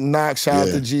to Mike Knox, shout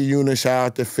out to G Unit, shout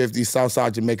out to 50,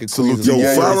 Southside Jamaica Queens.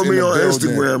 Yo, follow me on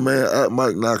Instagram, man, at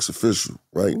Mike Knox Official,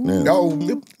 right now. Yo,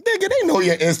 nigga, they know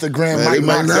your Instagram, man,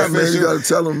 Mike Knox Official. Man, you gotta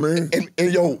tell them, man.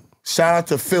 And yo, shout out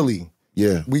to Philly.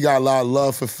 Yeah. We got a lot of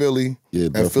love for Philly. Yeah,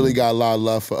 definitely. And Philly got a lot of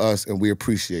love for us, and we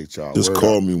appreciate y'all. Just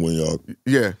call me when y'all.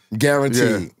 Yeah.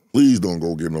 Guaranteed. Yeah. Please don't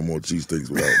go get no more cheesesteaks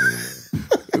without me,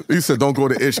 man. You said don't go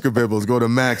to Ishkabibbles, go to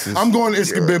Max's. I'm going to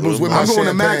Ishkabibbles with my champagne. I'm going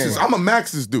to Max's. I'm a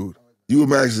Max's dude. You a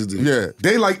Max's dude? Yeah.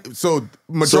 They like, so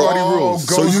majority rules.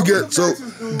 So you get,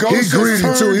 he greedy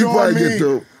too. He probably get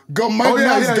the. Mike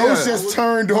Knox Ghost just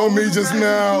turned on me just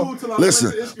now.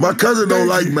 Listen, my cousin don't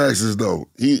like Max's though.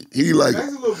 He like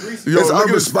there's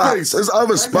other spots. There's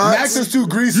other spots. Max is too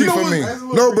greasy for me.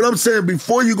 No, but I'm saying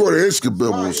before you go to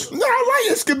Ishkabibbles. No, I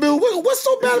like Ishkabibbles. What's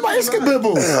so bad about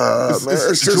Ishkabibbles?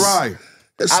 It's just dry.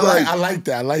 I like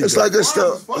that. It's like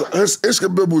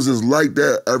Ishkabibbles is like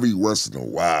that every once in a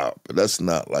while, but that's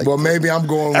not like. Well, maybe I'm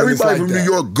going. Everybody from New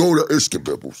York go to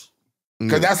Ishkabibbles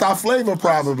because that's our flavor,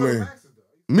 probably.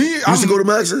 Me, you used to go to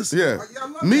Max's? Yeah.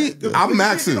 Me, I'm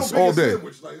Max's all day.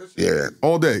 Yeah.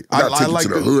 All day. I take you to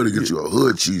the hood to get you a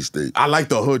hood cheesesteak. I like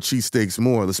the hood cheesesteaks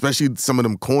more, especially some of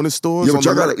them corner stores. Yeah, but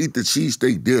y'all gotta eat the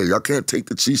cheesesteak there. Y'all can't take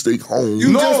the cheesesteak home.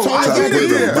 You just told me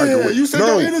eat it there. You said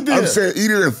don't eat it there. I'm saying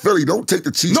eat it in Philly. Don't take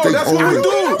the cheesesteak home. No, that's what I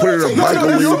do. Put it in a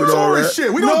microwave and all that.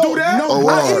 Shit. We don't do that.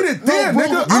 I eat it there,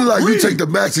 nigga. You take the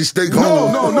Max's steak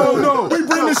home. No. We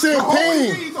bring the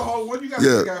champagne.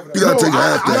 Yeah, you gotta take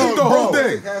half that. I eat the whole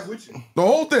thing. The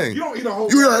whole thing. You don't eat the whole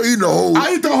thing. You're not eating the whole.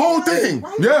 I eat the whole thing.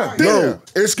 Yeah. No,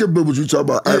 Ishkabibbles you talking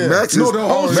about. At Max's,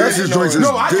 Max's joints is.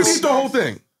 No, I can eat the whole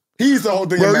thing. He eats the whole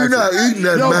thing. Bro, you're not eating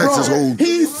that Max's whole.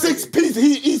 He eats 6 pieces.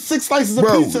 He eats 6 slices of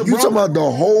pizza, bro. You talking about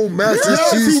the whole Max's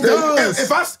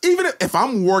cheesesteak? If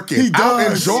I'm working out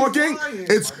and jogging,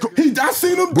 I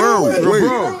seen him do it.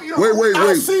 Wait.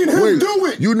 I seen him do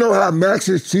it. You know how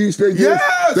Max's cheesesteak is?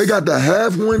 Yes. They got the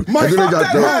half one. Mike, and then they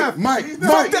got the half. Mike,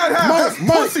 that half.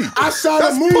 Mike, I shot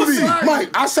a movie. Mike,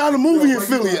 I shot a movie in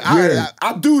Philly.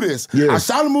 I do this. I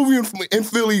shot a movie in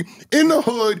Philly, in the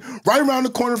hood, right around the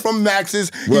corner from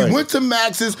Max's. He went to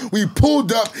Max's. We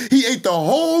pulled up. He ate the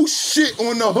whole shit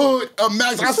on the hood of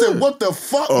Max's. I said, what the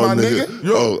fuck, my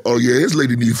nigga? Oh, yeah, his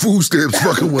lady need food stamps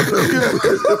fucking with him.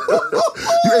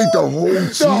 You ate the whole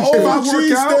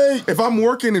cheesesteak. If I'm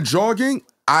working and jogging,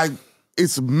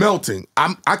 it's melting.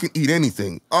 I can eat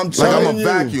anything. I'm a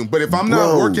vacuum. But if I'm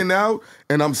not working out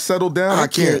and I'm settled down, I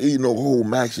can't eat no whole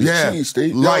Max's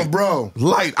cheesesteak. Light, bro.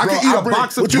 Light. I can eat a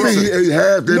box of pizza. What you mean he ate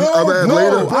half, then other half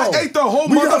later? Bro. I ate the whole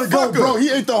motherfucker. Bro, he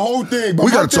ate the whole thing. But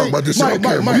we gotta talk about this on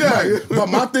camera. But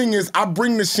my thing is, I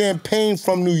bring the champagne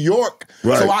from New York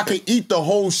so I can eat the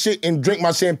whole shit and drink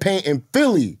my champagne in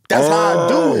Philly. That's how I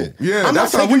do it. Yeah, I'm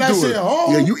not taking that shit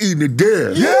home. Yeah, you eating it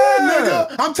there. Yeah,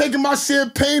 nigga. I'm taking my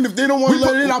champagne. If they don't want to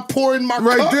let it in, I pour it in my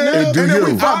cup, there. And then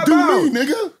we do me,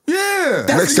 nigga. Yeah.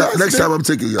 Next time I'm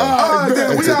taking y'all.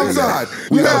 We outside.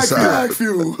 We outside.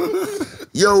 BagFuel.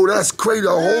 Yo, that's crazy. The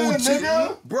whole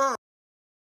nigga. Bro.